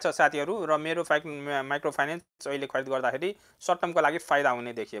जेनेरेट गरेको छ साथीहरु, र मेरो माइक्रो फाइनेन्स अहिले खरिद गर्दाखेरि सर्ट टर्मको लागि फाइदा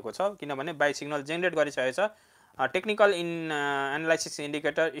हुने देखिएको छ, किनभने बाई सिग्नल जेनेरेट गरिसकेको छ। Technical analysis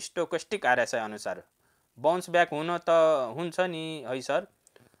indicator stochastic RSI अनुसार बाउन्स ब्याक हुन त हुन्छ नि है सर?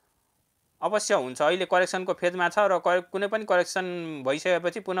 अवश्य हुन्छ। अहिले करेक्सनको फेजमा छ र कुनै पनि करेक्सन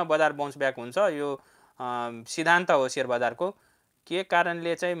भइसकेपछि पुनः बजार बाउन्स ब्याक हुन्छ। यो सिद्धान्त हो शेयर बजारको। के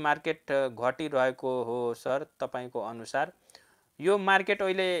कारणले चाहिँ मार्केट घटिरहेको हो सर तपाईको अनुसार? यो मार्केट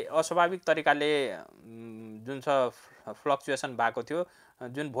अहिले अस्वाभाविक तरिकाले जुन छ फ्लक्चुएसन भएको थियो,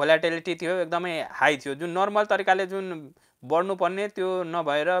 जुन भोलाटिलिटी थियो एकदमै हाई थियो, जुन नर्मल तरिकाले जुन बढ्नुपर्ने त्यो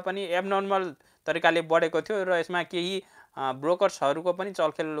नभएर पनि एबनर्मल तरिकाले बढेको थियो र यसमा केही ब्रोकर्सहरूको पनि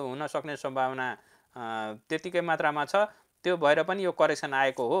चलखेल हुन सक्ने सम्भावना त्यतिकै मात्रामा छ। त्यो भएर पनि यो करेक्सन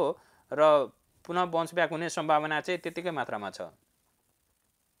आएको हो र पुनः बाउन्स ब्याक हुने सम्भावना चाहिँ त्यतिकै मात्रामा छ।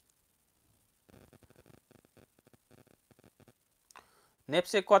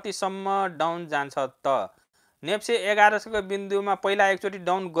 नेप्से कतिसम्म डाउन जान्छ त? नेप्से 1100 को बिन्दुमा पहिला एकचोटि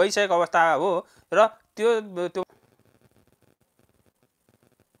डाउन गइसकेको अवस्था हो र त्यो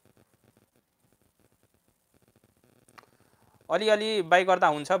अलिअलि बाई गर्दा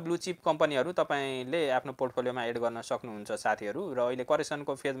हुन्छ। ब्लू चिप कम्पनीहरू तपाईँले आफ्नो पोर्टफोलियोमा एड गर्न सक्नुहुन्छ साथीहरू। र अहिले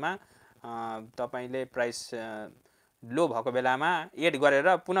करेक्सनको फेजमा तपाईँले प्राइस लो भएको बेलामा एड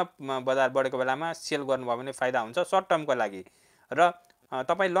गरेर पुनः बजार बढेको बेलामा सेल गर्नुभयो भने फाइदा हुन्छ सर्ट टर्मको लागि। र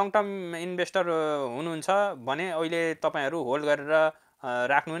तपाईँ लङ टर्म इन्भेस्टर हुनुहुन्छ भने अहिले तपाईँहरू होल्ड गरेर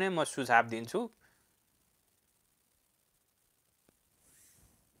राख्नु नै म सुझाव दिन्छु।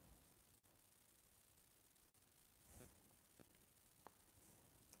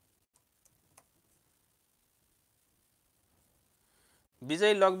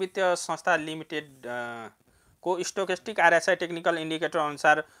 विजय लघुवित्तीय संस्था लिमिटेड को स्टोकेस्टिक आरएसआई टेक्निकल इन्डिकेटर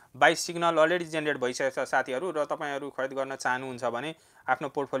अनुसार बाई सिग्नल अलरेडी जेनेरेट भइसकेको छ साथीहरू। र तपाईँहरू खरिद गर्न चाहनुहुन्छ भने आफ्नो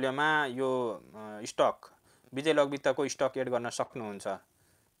पोर्टफोलियोमा यो स्टक विजय लघुवित्तको स्टक एड गर्न सक्नुहुन्छ।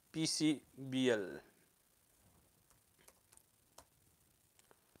 पिसिबिएल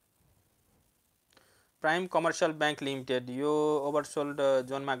प्राइम कमर्सियल बैंक लिमिटेड यो ओभरसोल्ड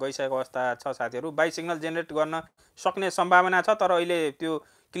जोनमा गइसकेको अवस्था छ साथीहरू। बाई सिग्नल जेनेरेट गर्न सक्ने सम्भावना छ तर अहिले त्यो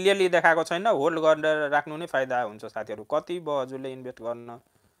क्लियरली देखाएको छैन। होल्ड गरेर राख्नु नै फाइदा हुन्छ साथीहरू। कति भयो हजुरले इन्भेस्ट गर्न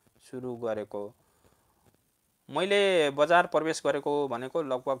सुरु गरेको? मैले बजार प्रवेश गरेको भनेको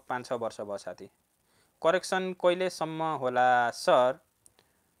लगभग 5-6 वर्ष भयो साथी। करेक्सन कहिलेसम्म होला सर?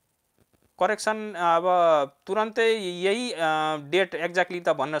 करेक्सन अब तुरन्तै यही डेट एक्ज्याक्टली त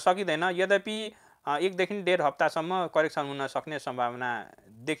भन्न सकिँदैन, यद्यपि 1 देखि 1.5 हप्तासम्म करेक्सन हुन सक्ने सम्भावना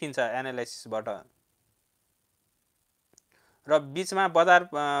देखिन्छ एनालाइसिसबाट। र बिचमा बजार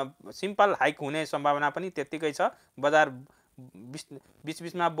सिम्पल हाइक हुने सम्भावना पनि त्यत्तिकै छ। बजार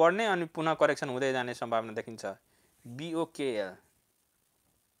बिचबिचमा बढ्ने अनि पुनः करेक्सन हुँदै जाने सम्भावना देखिन्छ। बिओकेएल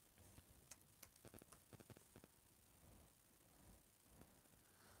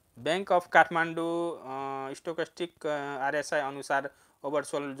bank of Kathmandu stochastic RSI अनुसार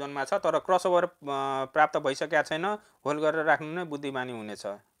ओभरसोल्ड जोनमा छ तर क्रसओभर प्राप्त भइसकेका छैन। होल्ड गरेर राख्नु नै बुद्धिमानी हुनेछ।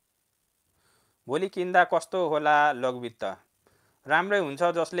 भोलि किन्दा कस्तो होला लघुवित्त? राम्रै हुन्छ।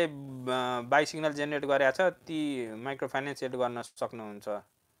 जसले बाई सिग्नल जेनेरेट गरेका छ ती माइक्रो फाइनेन्स एड गर्न सक्नुहुन्छ।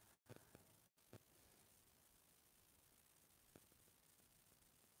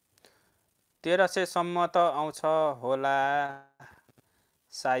 $1300 सम्म त आउँछ होला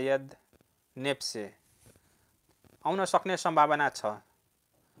सायद। नेप्से आउन सक्ने सम्भावना छ।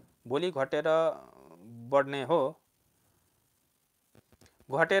 भोलि घटेर बढ्ने हो।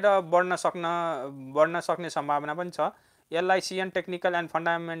 घटेर बढ्न सक्ने सम्भावना पनि छ। एलआइसिएन technical and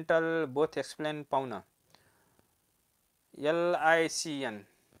fundamental both explain पाउन। एलआइसिएन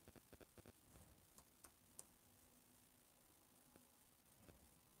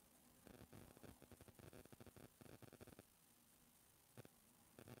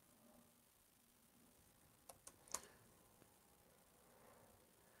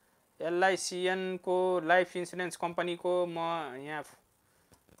एलआइसिएन को लाइफ इन्सुरेन्स कंपनी को म यहाँ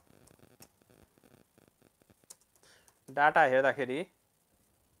डाटा हेर्दाखेरि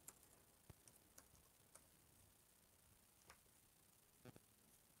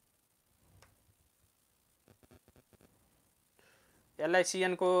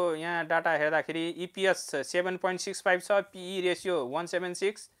एलआइसिएन को यहाँ डाटा हेर्दाखेरि इपिएस 7.65 छ, PE ratio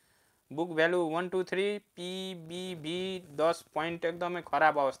 176, book value 123, पीबीभी 10 point एकदमै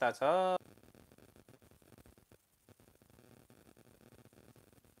खराब अवस्था छ।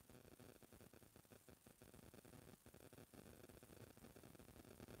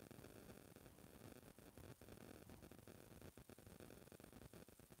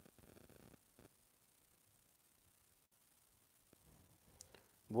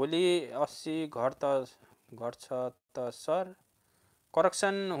 भोलि 80 घट्छ त सर?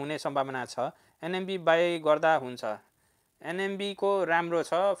 करेक्सन हुने सम्भावना छ। एनएमबी बाई गर्दा हुन्छ। एनएमबी को राम्रो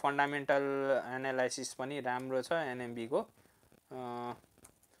छ। फन्डामेन्टल एनालाइसिस पनि राम्रो छ एनएमबी को।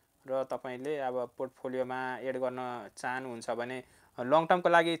 र तपाईले अब पोर्टफोलियोमा एड गर्न चाहनुहुन्छ भने लङ टर्मको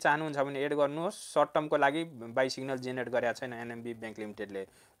लागि चाहनुहुन्छ भने एड गर्नुहोस्। सर्ट टर्मको लागि बाई सिग्नल जेनेरेट गरेको छैन एनएमबी ब्याङ्क लिमिटेडले।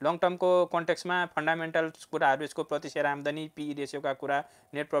 लङ टर्मको कन्टेक्समा फन्डामेन्टल्स कुराहरू, यसको प्रति सेयर आम्दानी, पी रेसियोका कुरा,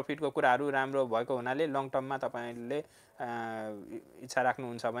 नेट प्रफिटको कुराहरू राम्रो भएको हुनाले लङ टर्ममा तपाईँले इच्छा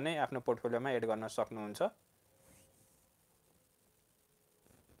राख्नुहुन्छ भने आफ्नो पोर्टफोलियोमा एड गर्न सक्नुहुन्छ।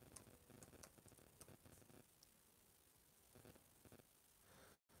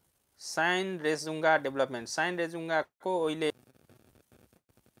 साइन रेजुङ्गा डेभलपमेन्ट, साइन रेजुङ्गाको अहिले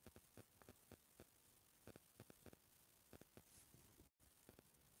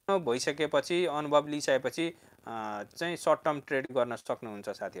भइसकेपछि, अनुभव लिइसकेपछि चाहिँ सर्ट टर्म ट्रेड गर्न सक्नुहुन्छ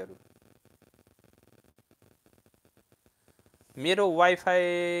साथीहरू। मेरो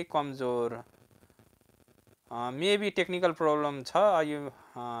वाइफाई कमजोर, मेबी टेक्निकल प्रब्लम छ यो,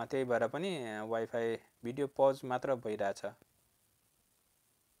 त्यही भएर पनि वाइफाई भिडियो पज मात्र भइरहेछ।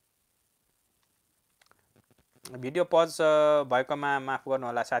 भिडियो पज भएकोमा माफ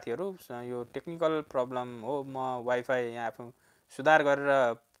गर्नुहोला साथीहरू, यो टेक्निकल प्रब्लम हो। म वाइफाई यहाँ आफ्नो सुधार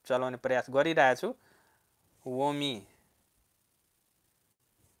गरेर चलाउने प्रयास गरिरहेछु। वोमी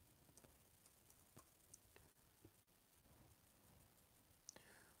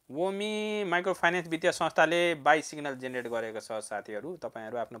माइक्रो फाइनेन्स वित्तीय संस्थाले बाई सिग्नल जेनेरेट गरेको छ साथीहरू।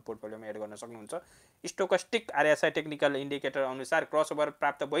 तपाईँहरू आफ्नो पोर्टफोलियोमा एड गर्न सक्नुहुन्छ। स्टोकस्टिक आरएसआई टेक्निकल इन्डिकेटर अनुसार क्रसओभर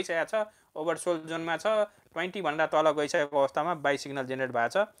प्राप्त भइसकेको छ, ओभरसोल्ड जोनमा छ, 20 भन्दा तल गइसकेको अवस्थामा बाई सिग्नल जेनेरेट भएको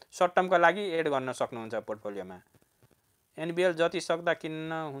छ। सर्ट टर्मको लागि एड गर्न सक्नुहुन्छ पोर्टफोलियोमा। एनबिएल जति सक्दा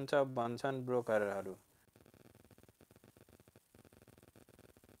किन्न हुन्छ भन्छन् ब्रोकरहरू।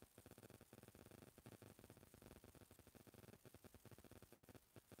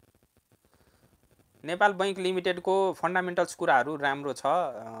 नेपाल बैंक लिमिटेडको फन्डामेन्टल्स कुराहरू राम्रो छ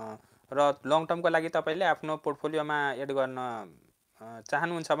र लङ टर्मको लागि तपाईँले आफ्नो पोर्टफोलियोमा एड गर्न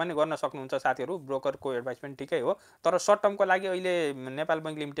चाहनुहुन्छ भने गर्न सक्नुहुन्छ साथीहरू। ब्रोकरको एडभाइस पनि ठिकै हो, तर सर्ट टर्मको लागि अहिले Nepal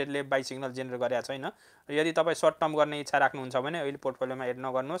bank लिमिटेडले by signal generate गरेको छैन। यदि तपाईँ सर्ट टर्म गर्ने इच्छा राख्नुहुन्छ भने अहिले पोर्टफोलियोमा एड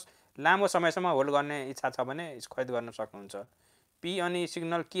नगर्नुहोस्। लामो समयसम्म होल्ड गर्ने इच्छा छ भने खरिद गर्न सक्नुहुन्छ। पी अनि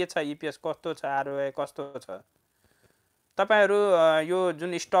सिग्नल के छ, इपिएस कस्तो छ, आरओआई कस्तो छ, तपाईहरू यो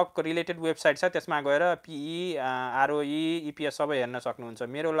जुन स्टक रिलेटेड वेबसाइट छ त्यसमा गएर पिई, आरओई, इपिएस सबै हेर्न सक्नुहुन्छ।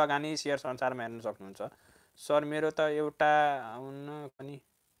 मेरो लगानी सेयर संसारमा हेर्न सक्नुहुन्छ। सर मेरो त एउटा आउन पनि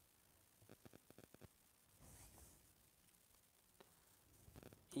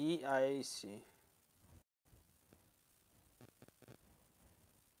इआइसी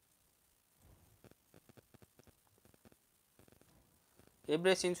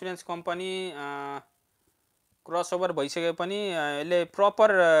एभरेज इन्सुरेन्स कम्पनी क्रसओभर भइसके पनि यसले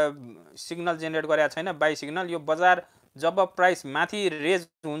प्रपर सिग्नल जेनेरेट गरेको छैन, बाई सिग्नल। यो बजार जब प्राइस माथि रेज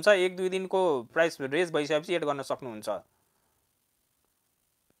हुन्छ, 1-2 दिनको प्राइस रेज भइसकेपछि एड गर्न सक्नुहुन्छ।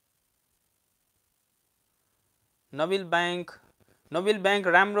 नोबेल ब्याङ्क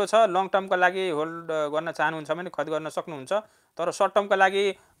राम्रो छ, लङ टर्मको लागि होल्ड गर्न चाहनुहुन्छ भने खरिद गर्न सक्नुहुन्छ। तर सर्ट टर्मको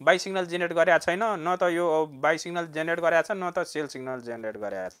लागि बाई सिग्नल जेनेरेट गरेको छैन, न त यो बाई सिग्नल जेनेरेट गरेको छ न त सेल सिग्नल जेनेरेट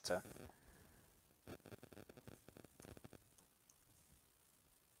गरेको छ।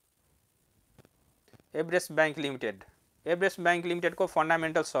 एभरेस्ट ब्याङ्क लिमिटेडको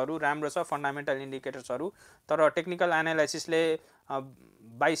फन्डामेन्टल्सहरू राम्रो छ, फन्डामेन्टल इन्डिकेटर्सहरू, तर टेक्निकल एनालाइसिसले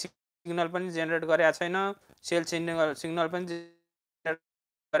बाई सिग्नल पनि जेनेरेट गरेको छैन, सेल सिग्नल पनि जेनेरेट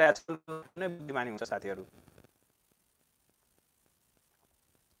गरेको छैन, बिमानी हुन्छ साथीहरू।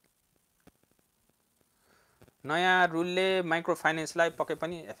 नयाँ रुलले माइक्रो फाइनेन्सलाई पक्कै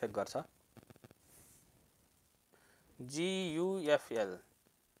पनि एफेक्ट गर्छ। जियुएफएल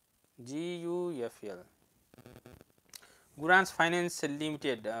गुरान्स फाइनेन्स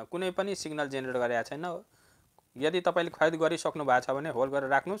लिमिटेड कुनै पनि सिग्नल जेनेरेट गरेको छैन। यदि तपाईँले खरिद गरिसक्नु भएको छ भने होल्ड गरेर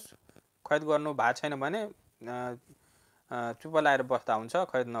राख्नुहोस्। खरिद गर्नु भएको छैन भने चुप लाएर बस्दा हुन्छ,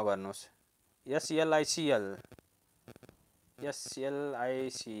 खरिद नगर्नुहोस्। एसएलआइसिएल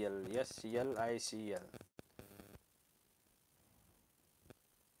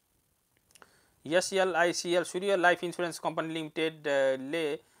सूर्य life insurance company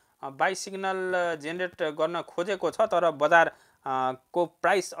लिमिटेडले by signal generate गर्न खोजेको छ, तर बजार को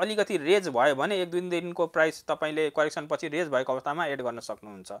प्राइस अलिकति रेज भयो भने 1-2 दिनको प्राइस तपाईँले करेक्सन पछि रेज भएको अवस्थामा एड गर्न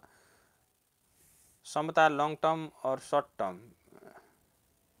सक्नुहुन्छ। समता लङ टर्म और सर्ट टर्म,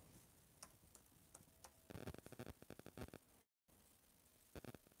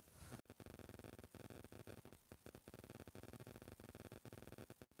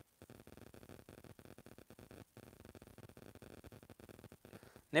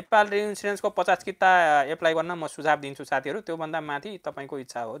 नेपाल इन्सुरेन्सको 50 किता एप्लाई गर्न म सुझाव दिन्छु साथीहरू। त्योभन्दा माथि तपाईँको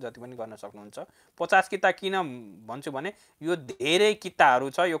इच्छा हो, जति पनि गर्न सक्नुहुन्छ। 50 किता किन भन्छु भने यो धेरै किताहरू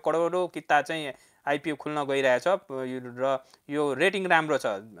छ, यो करोडौँ किता चाहिँ आइपिओ खुल्न गइरहेछ र यो रेटिङ राम्रो छ,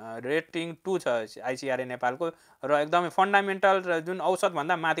 रेटिङ 2 छ आइसिआरए नेपालको र एकदमै फन्डामेन्टल र जुन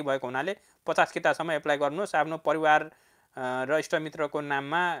औसतभन्दा माथि भएको हुनाले 50 कितासम्म एप्लाई गर्नुहोस्। आफ्नो परिवार र इष्टमित्रको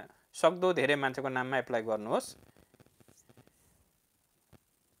नाममा, सक्दो धेरै मान्छेको नाममा एप्लाई गर्नुहोस्।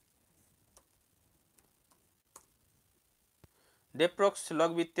 डेप्रोक्स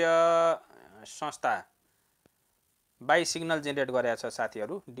लघुवित्तीय संस्था बाई सिग्नल जेनेरेट गरेको छ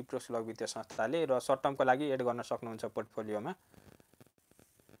साथीहरू, डिप्रोक्स लघुवित्तीय संस्थाले, र सर्ट टर्मको लागि एड गर्न सक्नुहुन्छ पोर्टफोलियोमा।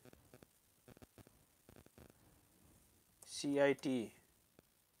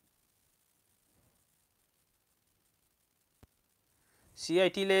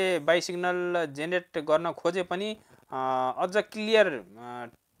 सिआइटीले बाई सिग्नल जेनेरेट गर्न खोजे पनि अझ क्लियर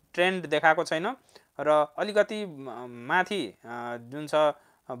ट्रेन्ड देखाएको छैन र अलिकति माथि जुन छ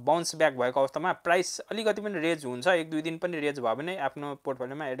बाउन्स ब्याक भएको अवस्थामा प्राइस अलिकति पनि रेज हुन्छ, 1-2 दिन पनि रेज भयो भने आफ्नो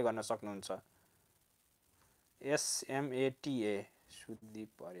पोर्टफोलियोमा एड गर्न सक्नुहुन्छ। SMATA सुधी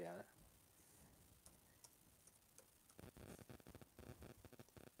पर्याल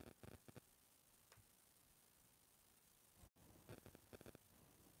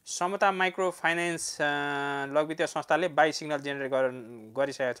समता माइक्रो फाइनेन्स लघुवित्तीय संस्थाले बाई सिग्नल जेनेरेट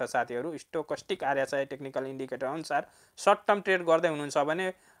गरिसकेको छ साथीहरू। स्टोकस्टिक आरएसआई टेक्निकल इन्डिकेटर अनुसार सर्ट टर्म ट्रेड गर्दै हुनुहुन्छ भने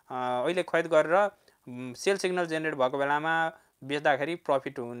अहिले खरिद गरेर सेल सिग्नल जेनेरेट भएको बेलामा बेच्दाखेरि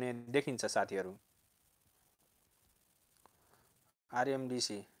प्रफिट हुने देखिन्छ साथीहरू।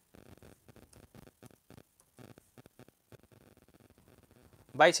 आरएमडिसी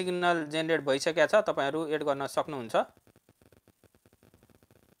बाई सिग्नल जेनेरेट भइसकेको छ, तपाईहरू एड गर्न सक्नुहुन्छ।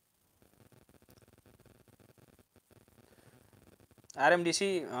 आरएमडिसी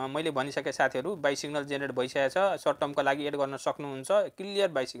मैले भनिसकेँ साथीहरू, बाई सिग्नल जेनेरेट भइसकेको छ, सर्ट टर्मको लागि एड गर्न सक्नुहुन्छ। क्लियर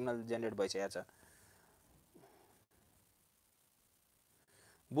बाई सिग्नल जेनेरेट भइसकेको छ।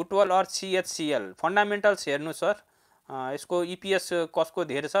 बुटवल अर सिएचसिएल फन्डामेन्टल्स हेर्नु सर, यसको इपिएस कसको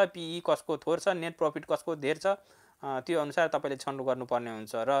धेर छ, पिई कसको थोर छ, नेट प्रफिट कसको धेर छ, त्यो अनुसार तपाईँले छनौट गर्नुपर्ने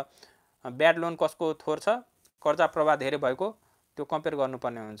हुन्छ र ब्याड लोन कसको थोर छ, कर्जा प्रवाह धेरै भएको, त्यो कम्पेयर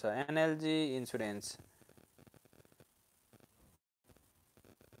गर्नुपर्ने हुन्छ। एनएलजी इन्सुरेन्स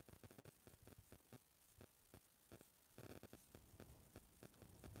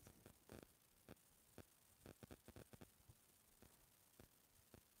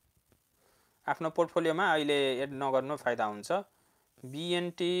आफ्नो पोर्टफोलियोमा अहिले एड नगर्नु फाइदा हुन्छ।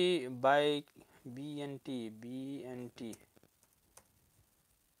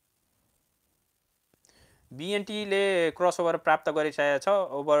 बिएनटीले क्रसओभर प्राप्त गरिसकेको छ,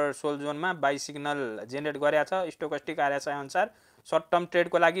 ओभर सोल जोनमा बाई सिग्नल जेनेरेट गरेको छ। स्टोकस्टिक आरएसआई अनुसार सर्ट टर्म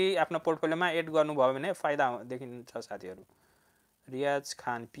ट्रेडको लागि आफ्नो पोर्टफोलियोमा एड गर्नुभयो भने फाइदा देखिन्छ साथीहरू। रियाज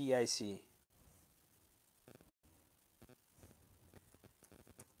खान पिआइसी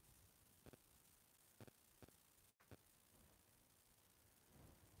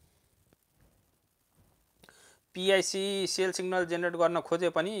पिआइसी सेल सिग्नल जेनेरेट गर्न खोजे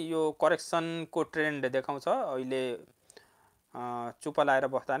पनि यो करेक्सनको ट्रेन्ड देखाउँछ। अहिले चुप लाएर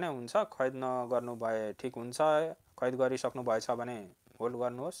बस्दा नै हुन्छ, खरिद नगर्नु भए ठिक हुन्छ। खरिद गरिसक्नु भएछ भने होल्ड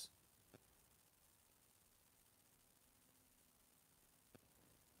गर्नुहोस्।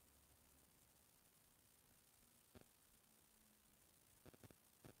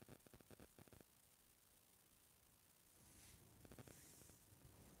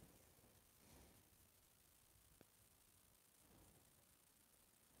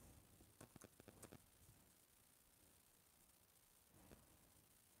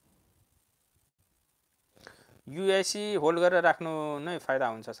 युएससी होल्ड गरेर राख्नु नै फाइदा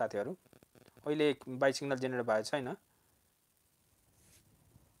हुन्छ साथीहरू। अहिले बाई सिग्नल जेनेरेट भएको छैन।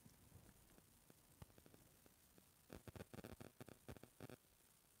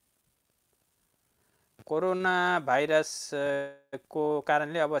 कोरोना भाइरसको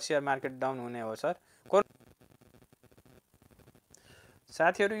कारणले अब सेयर मार्केट डाउन हुने हो सर।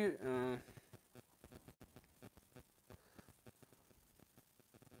 साथीहरू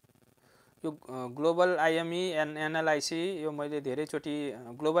यो ग्लोबल आइएमई एनएलआइसी यो मैले धेरैचोटि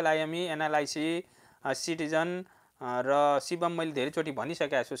ग्लोबल आइएमई एनएलआइसी सिटिजन र शिवम मैले धेरैचोटि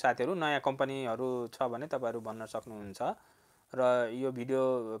भनिसकेको छु साथीहरू। नयाँ कम्पनीहरू छ भने तपाईँहरू भन्न सक्नुहुन्छ र यो भिडियो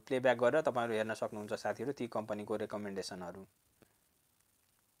प्लेब्याक गरेर तपाईँहरू हेर्न सक्नुहुन्छ साथीहरू ती कम्पनीको रेकमेन्डेसनहरू।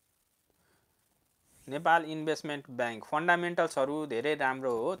 नेपाल इन्भेस्टमेन्ट ब्याङ्क फन्डामेन्टल्सहरू धेरै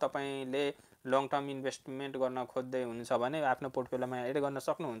राम्रो हो। तपाईले लङ टर्म इन्भेस्टमेन्ट गर्न खोज्दै हुनुहुन्छ भने आफ्नो पोर्टफोलियोमा एड गर्न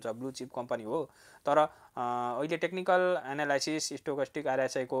सक्नुहुन्छ। ब्लू चिप कम्पनी हो। तर अहिले टेक्निकल एनालाइसिस स्टोकेस्टिक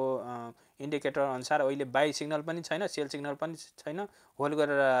आरएसआई को इन्डिकेटर अनुसार अहिले बाई सिग्नल पनि छैन, सेल सिग्नल पनि छैन। होल्ड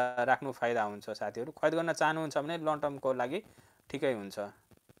गरेर राख्नु फाइदा हुन्छ साथीहरू। खरिद गर्न चाहनुहुन्छ भने लङ टर्मको लागि ठिकै हुन्छ।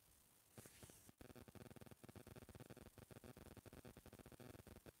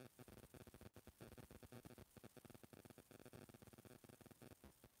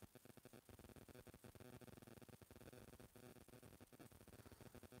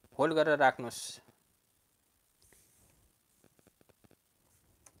 होल्ड गरेर राख्नुहोस्।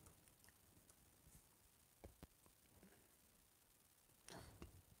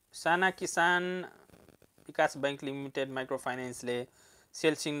 साना किसान विकास bank limited micro फाइनेन्सले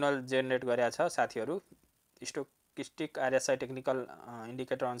sale signal generate गरेका छ साथीहरू। स्टोकेस्टिक आरएसआई टेक्निकल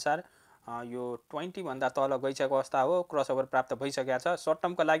इन्डिकेटर अनुसार यो 20 भन्दा तल गइसकेको अवस्था हो। क्रसओभर प्राप्त भइसकेको छ। सर्ट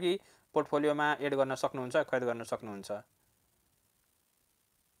टर्मको लागि पोर्टफोलियोमा एड गर्न सक्नुहुन्छ, खरिद गर्न सक्नुहुन्छ।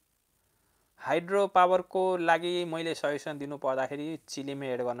 हाइड्रो पावरको लागि मैले सजेसन दिनु पर्दाखेरि चिलीमा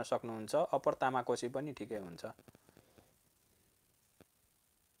एड गर्न सक्नुहुन्छ। अप्पर तामाकोसी पनि ठिकै हुन्छ।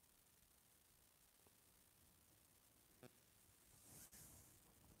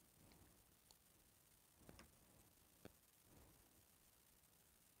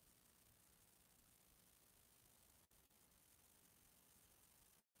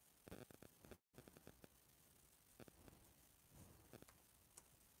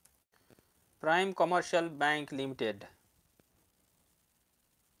 Prime commercial bank limited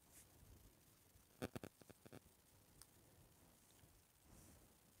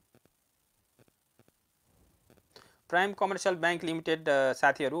prime commercial bank limited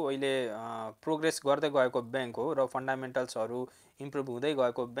साथीहरू अहिले प्रोग्रेस गर्दै गएको बैंक हो र फन्डामेन्टल्सहरू इम्प्रुभ हुँदै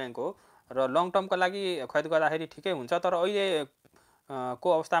गएको बैंक हो र लङ टर्मको लागि खरिद गर्दाखेरि ठिकै हुन्छ। तर अहिले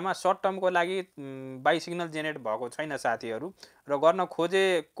को अवस्थामा सर्ट टर्मको लागि बाई सिग्नल जेनेरेट भएको छैन साथीहरू र गर्न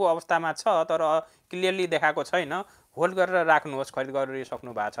खोजेको अवस्थामा छ तर क्लियरली देखाएको छैन। होल्ड गरेर राख्नुहोस् खरिद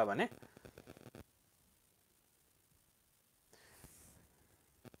गरिसक्नु भएको छ भने।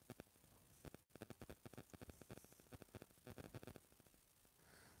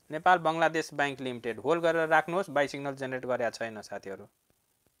 Nepal Bangladesh bank limited hold गरेर राख्नुहोस्। बाई सिग्नल जेनेरेट गरेका छैन साथीहरू।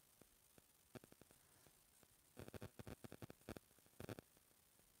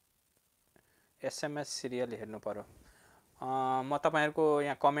 एसएमएस सिरियल हेर्नु पर्यो। म तपाईहरुको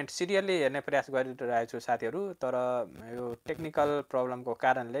यहाँ कमेन्ट सिरियली हेर्ने प्रयास गरिरहेको छु साथीहरू। तर यो टेक्निकल प्रब्लमको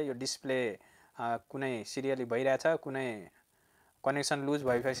कारणले यो डिस्प्ले कुनै सिरियली भइरहेछ, कुनै कनेक्सन लुज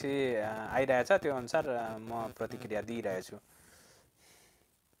भएपछि आइरहेछ। त्यो अनुसार म प्रतिक्रिया दिइरहेको छु।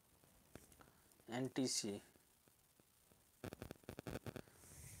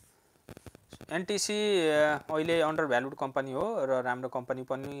 एनटीसी अहिले अन्डर भ्यालुड कम्पनी हो र राम्रो कम्पनी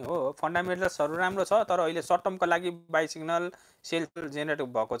पनि हो। फन्डामेन्टल्सहरू राम्रो छ तर अहिले सर्ट टर्मको लागि बाई सिग्नल सेल जेनेरेट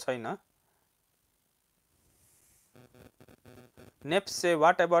भएको छैन। NEPSE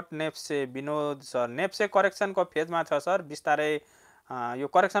what about NEPSE Vinod sir? NEPSE करेक्सनको फेजमा छ सर। बिस्तारै यो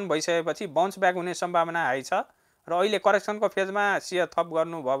करेक्सन भइसकेपछि बाउन्स ब्याक हुने सम्भावना हाई छ र अहिले करेक्सनको फेजमा सेयर थप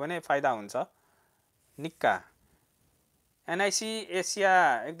गर्नुभयो भने फाइदा हुन्छ। निक्का एनआईसी एसिया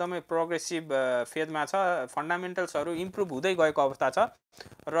एकदमै प्रोग्रेसिभ फेजमा छ। फन्डामेन्टल्सहरू इम्प्रुभ हुँदै गएको अवस्था छ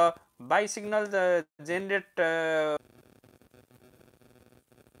र बाई सिग्नल जेनेरेट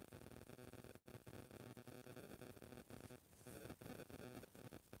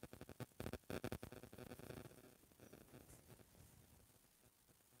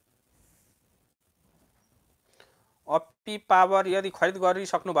अपी पावर यदि खरिद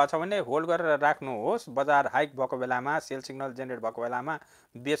गरिसक्नु भएको छ भने होल्ड गरेर राख्नुहोस्। बजार हाइक भएको बेलामा सेल सिग्नल जेनेरेट भएको बेलामा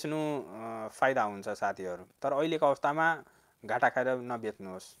बेच्नु फाइदा हुन्छ साथीहरू। तर अहिलेको अवस्थामा घाटा खाएर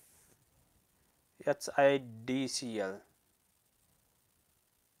नबेच्नुहोस्। एचआईडीसीएल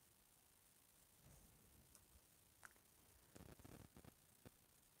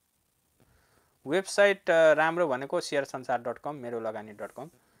वेबसाइट राम्रो भनेको शेयरसंसार.com, मेरो लगानी.com।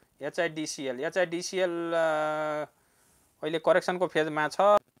 एचआईडीसीएल अहिले करेक्सनको फेजमा छ।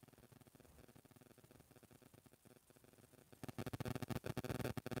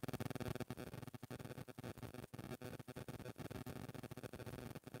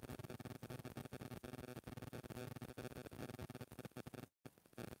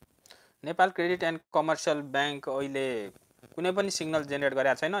 Nepal credit and commercial bank अहिले कुनै पनि सिग्नल जेनेरेट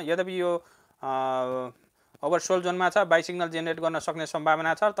गरेका छैन। यद्यपि यो ओभरसोल्ड जोनमा छ, बाई सिग्नल जेनेरेट गर्न सक्ने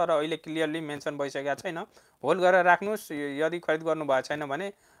सम्भावना छ तर अहिले क्लियरली मेन्सन भइसकेको छैन। होल्ड गरेर राख्नुहोस्। यदि खरिद गर्नु भएको छैन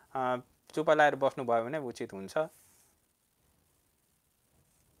भने चुप लाएर बस्नु भयो भने उचित हुन्छ।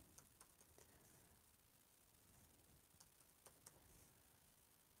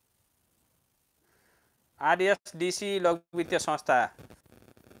 आरएसडिसी लघु वित्तीय संस्था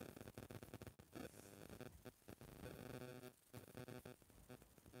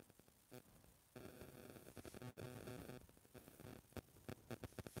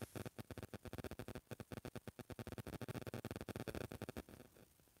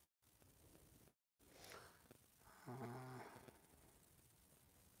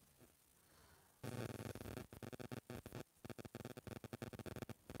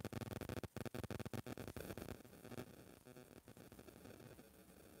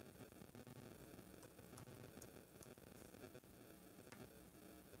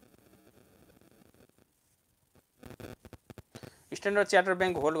स्ट्यान्डर्ड च्यार्टर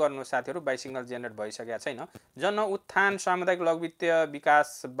ब्याङ्क होल्ड गर्नु साथीहरू। बाई सिग्नल जेनेरेट भइसकेको छैन। जन उत्थान सामुदायिक लघु वित्तीय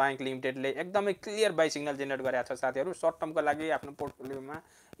विकास बैंक लिमिटेडले एकदमै क्लियर बाई सिग्नल जेनेरेट गरेको छ साथीहरू। सर्ट टर्मको लागि आफ्नो पोर्टफोलियोमा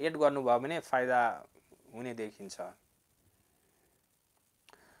एड गर्नुभयो भने फाइदा हुने देखिन्छ।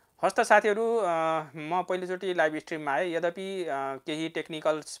 हस्त साथीहरू, म पहिलोचोटि लाइभ स्ट्रिममा आएँ। यद्यपि केही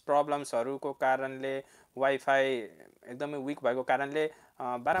टेक्निकल प्रब्लम्सहरूको कारणले वाइफाई एकदमै विक भएको कारणले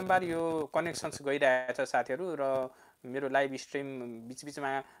बारम्बार यो कनेक्सन्स गइरहेछ साथीहरू र मेरो लाइभ स्ट्रिम बिचबिचमा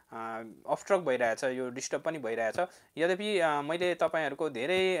अफस्ट्रक भइरहेछ, यो डिस्टर्ब पनि भइरहेछ। यद्यपि मैले तपाईँहरूको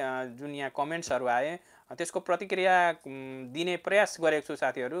धेरै जुन यहाँ कमेन्ट्सहरू आए त्यसको प्रतिक्रिया दिने प्रयास गरेको छु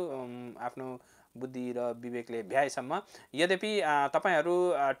साथीहरू, आफ्नो बुद्धि र विवेकले भ्याएसम्म। यद्यपि तपाईँहरू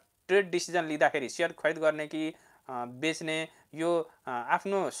ट्रेड डिसिजन लिँदाखेरि सेयर खरिद गर्ने कि बेच्ने यो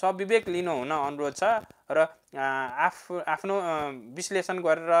आफ्नो सविवेक लिनु हुन अनुरोध छ र आफ्नो विश्लेषण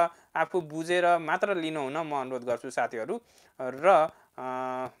गरेर आफू बुझेर मात्र लिनु हुन म अनुरोध गर्छु साथीहरू। र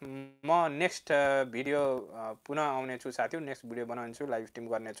म नेक्स्ट भिडियो पुनः आउने छु साथीहरू। नेक्स्ट भिडियो बनाउनेछु, लाइभ स्ट्रिम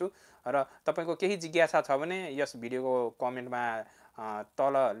गर्नेछु। र तपाईँको केही जिज्ञासा छ भने यस भिडियोको कमेन्टमा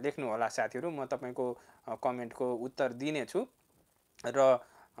तल लेख्नु होला साथीहरू। म तपाईँको कमेन्टको उत्तर दिनेछु। र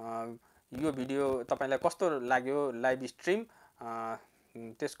यो भिडियो तपाईँलाई कस्तो लाग्यो लाइभ स्ट्रिम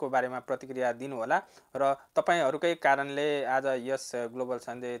त्यसको बारेमा प्रतिक्रिया दिनुहोला। र तपाईँहरूकै कारणले आज यस ग्लोबल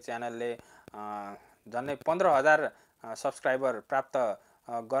सञ्जय च्यानलले झन्डै 15,000 सब्सक्राइबर प्राप्त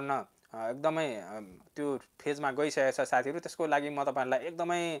गर्न एकदमै त्यो फेजमा गइसकेको छ साथीहरू। त्यसको लागि म तपाईँहरूलाई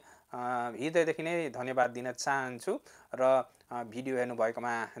एकदमै हृदयदेखि नै धन्यवाद दिन चाहन्छु। र भिडियो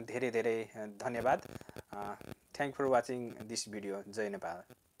हेर्नुभएकोमा धेरै धेरै धन्यवाद। Thank for watching this video. Jay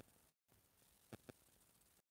Nepal.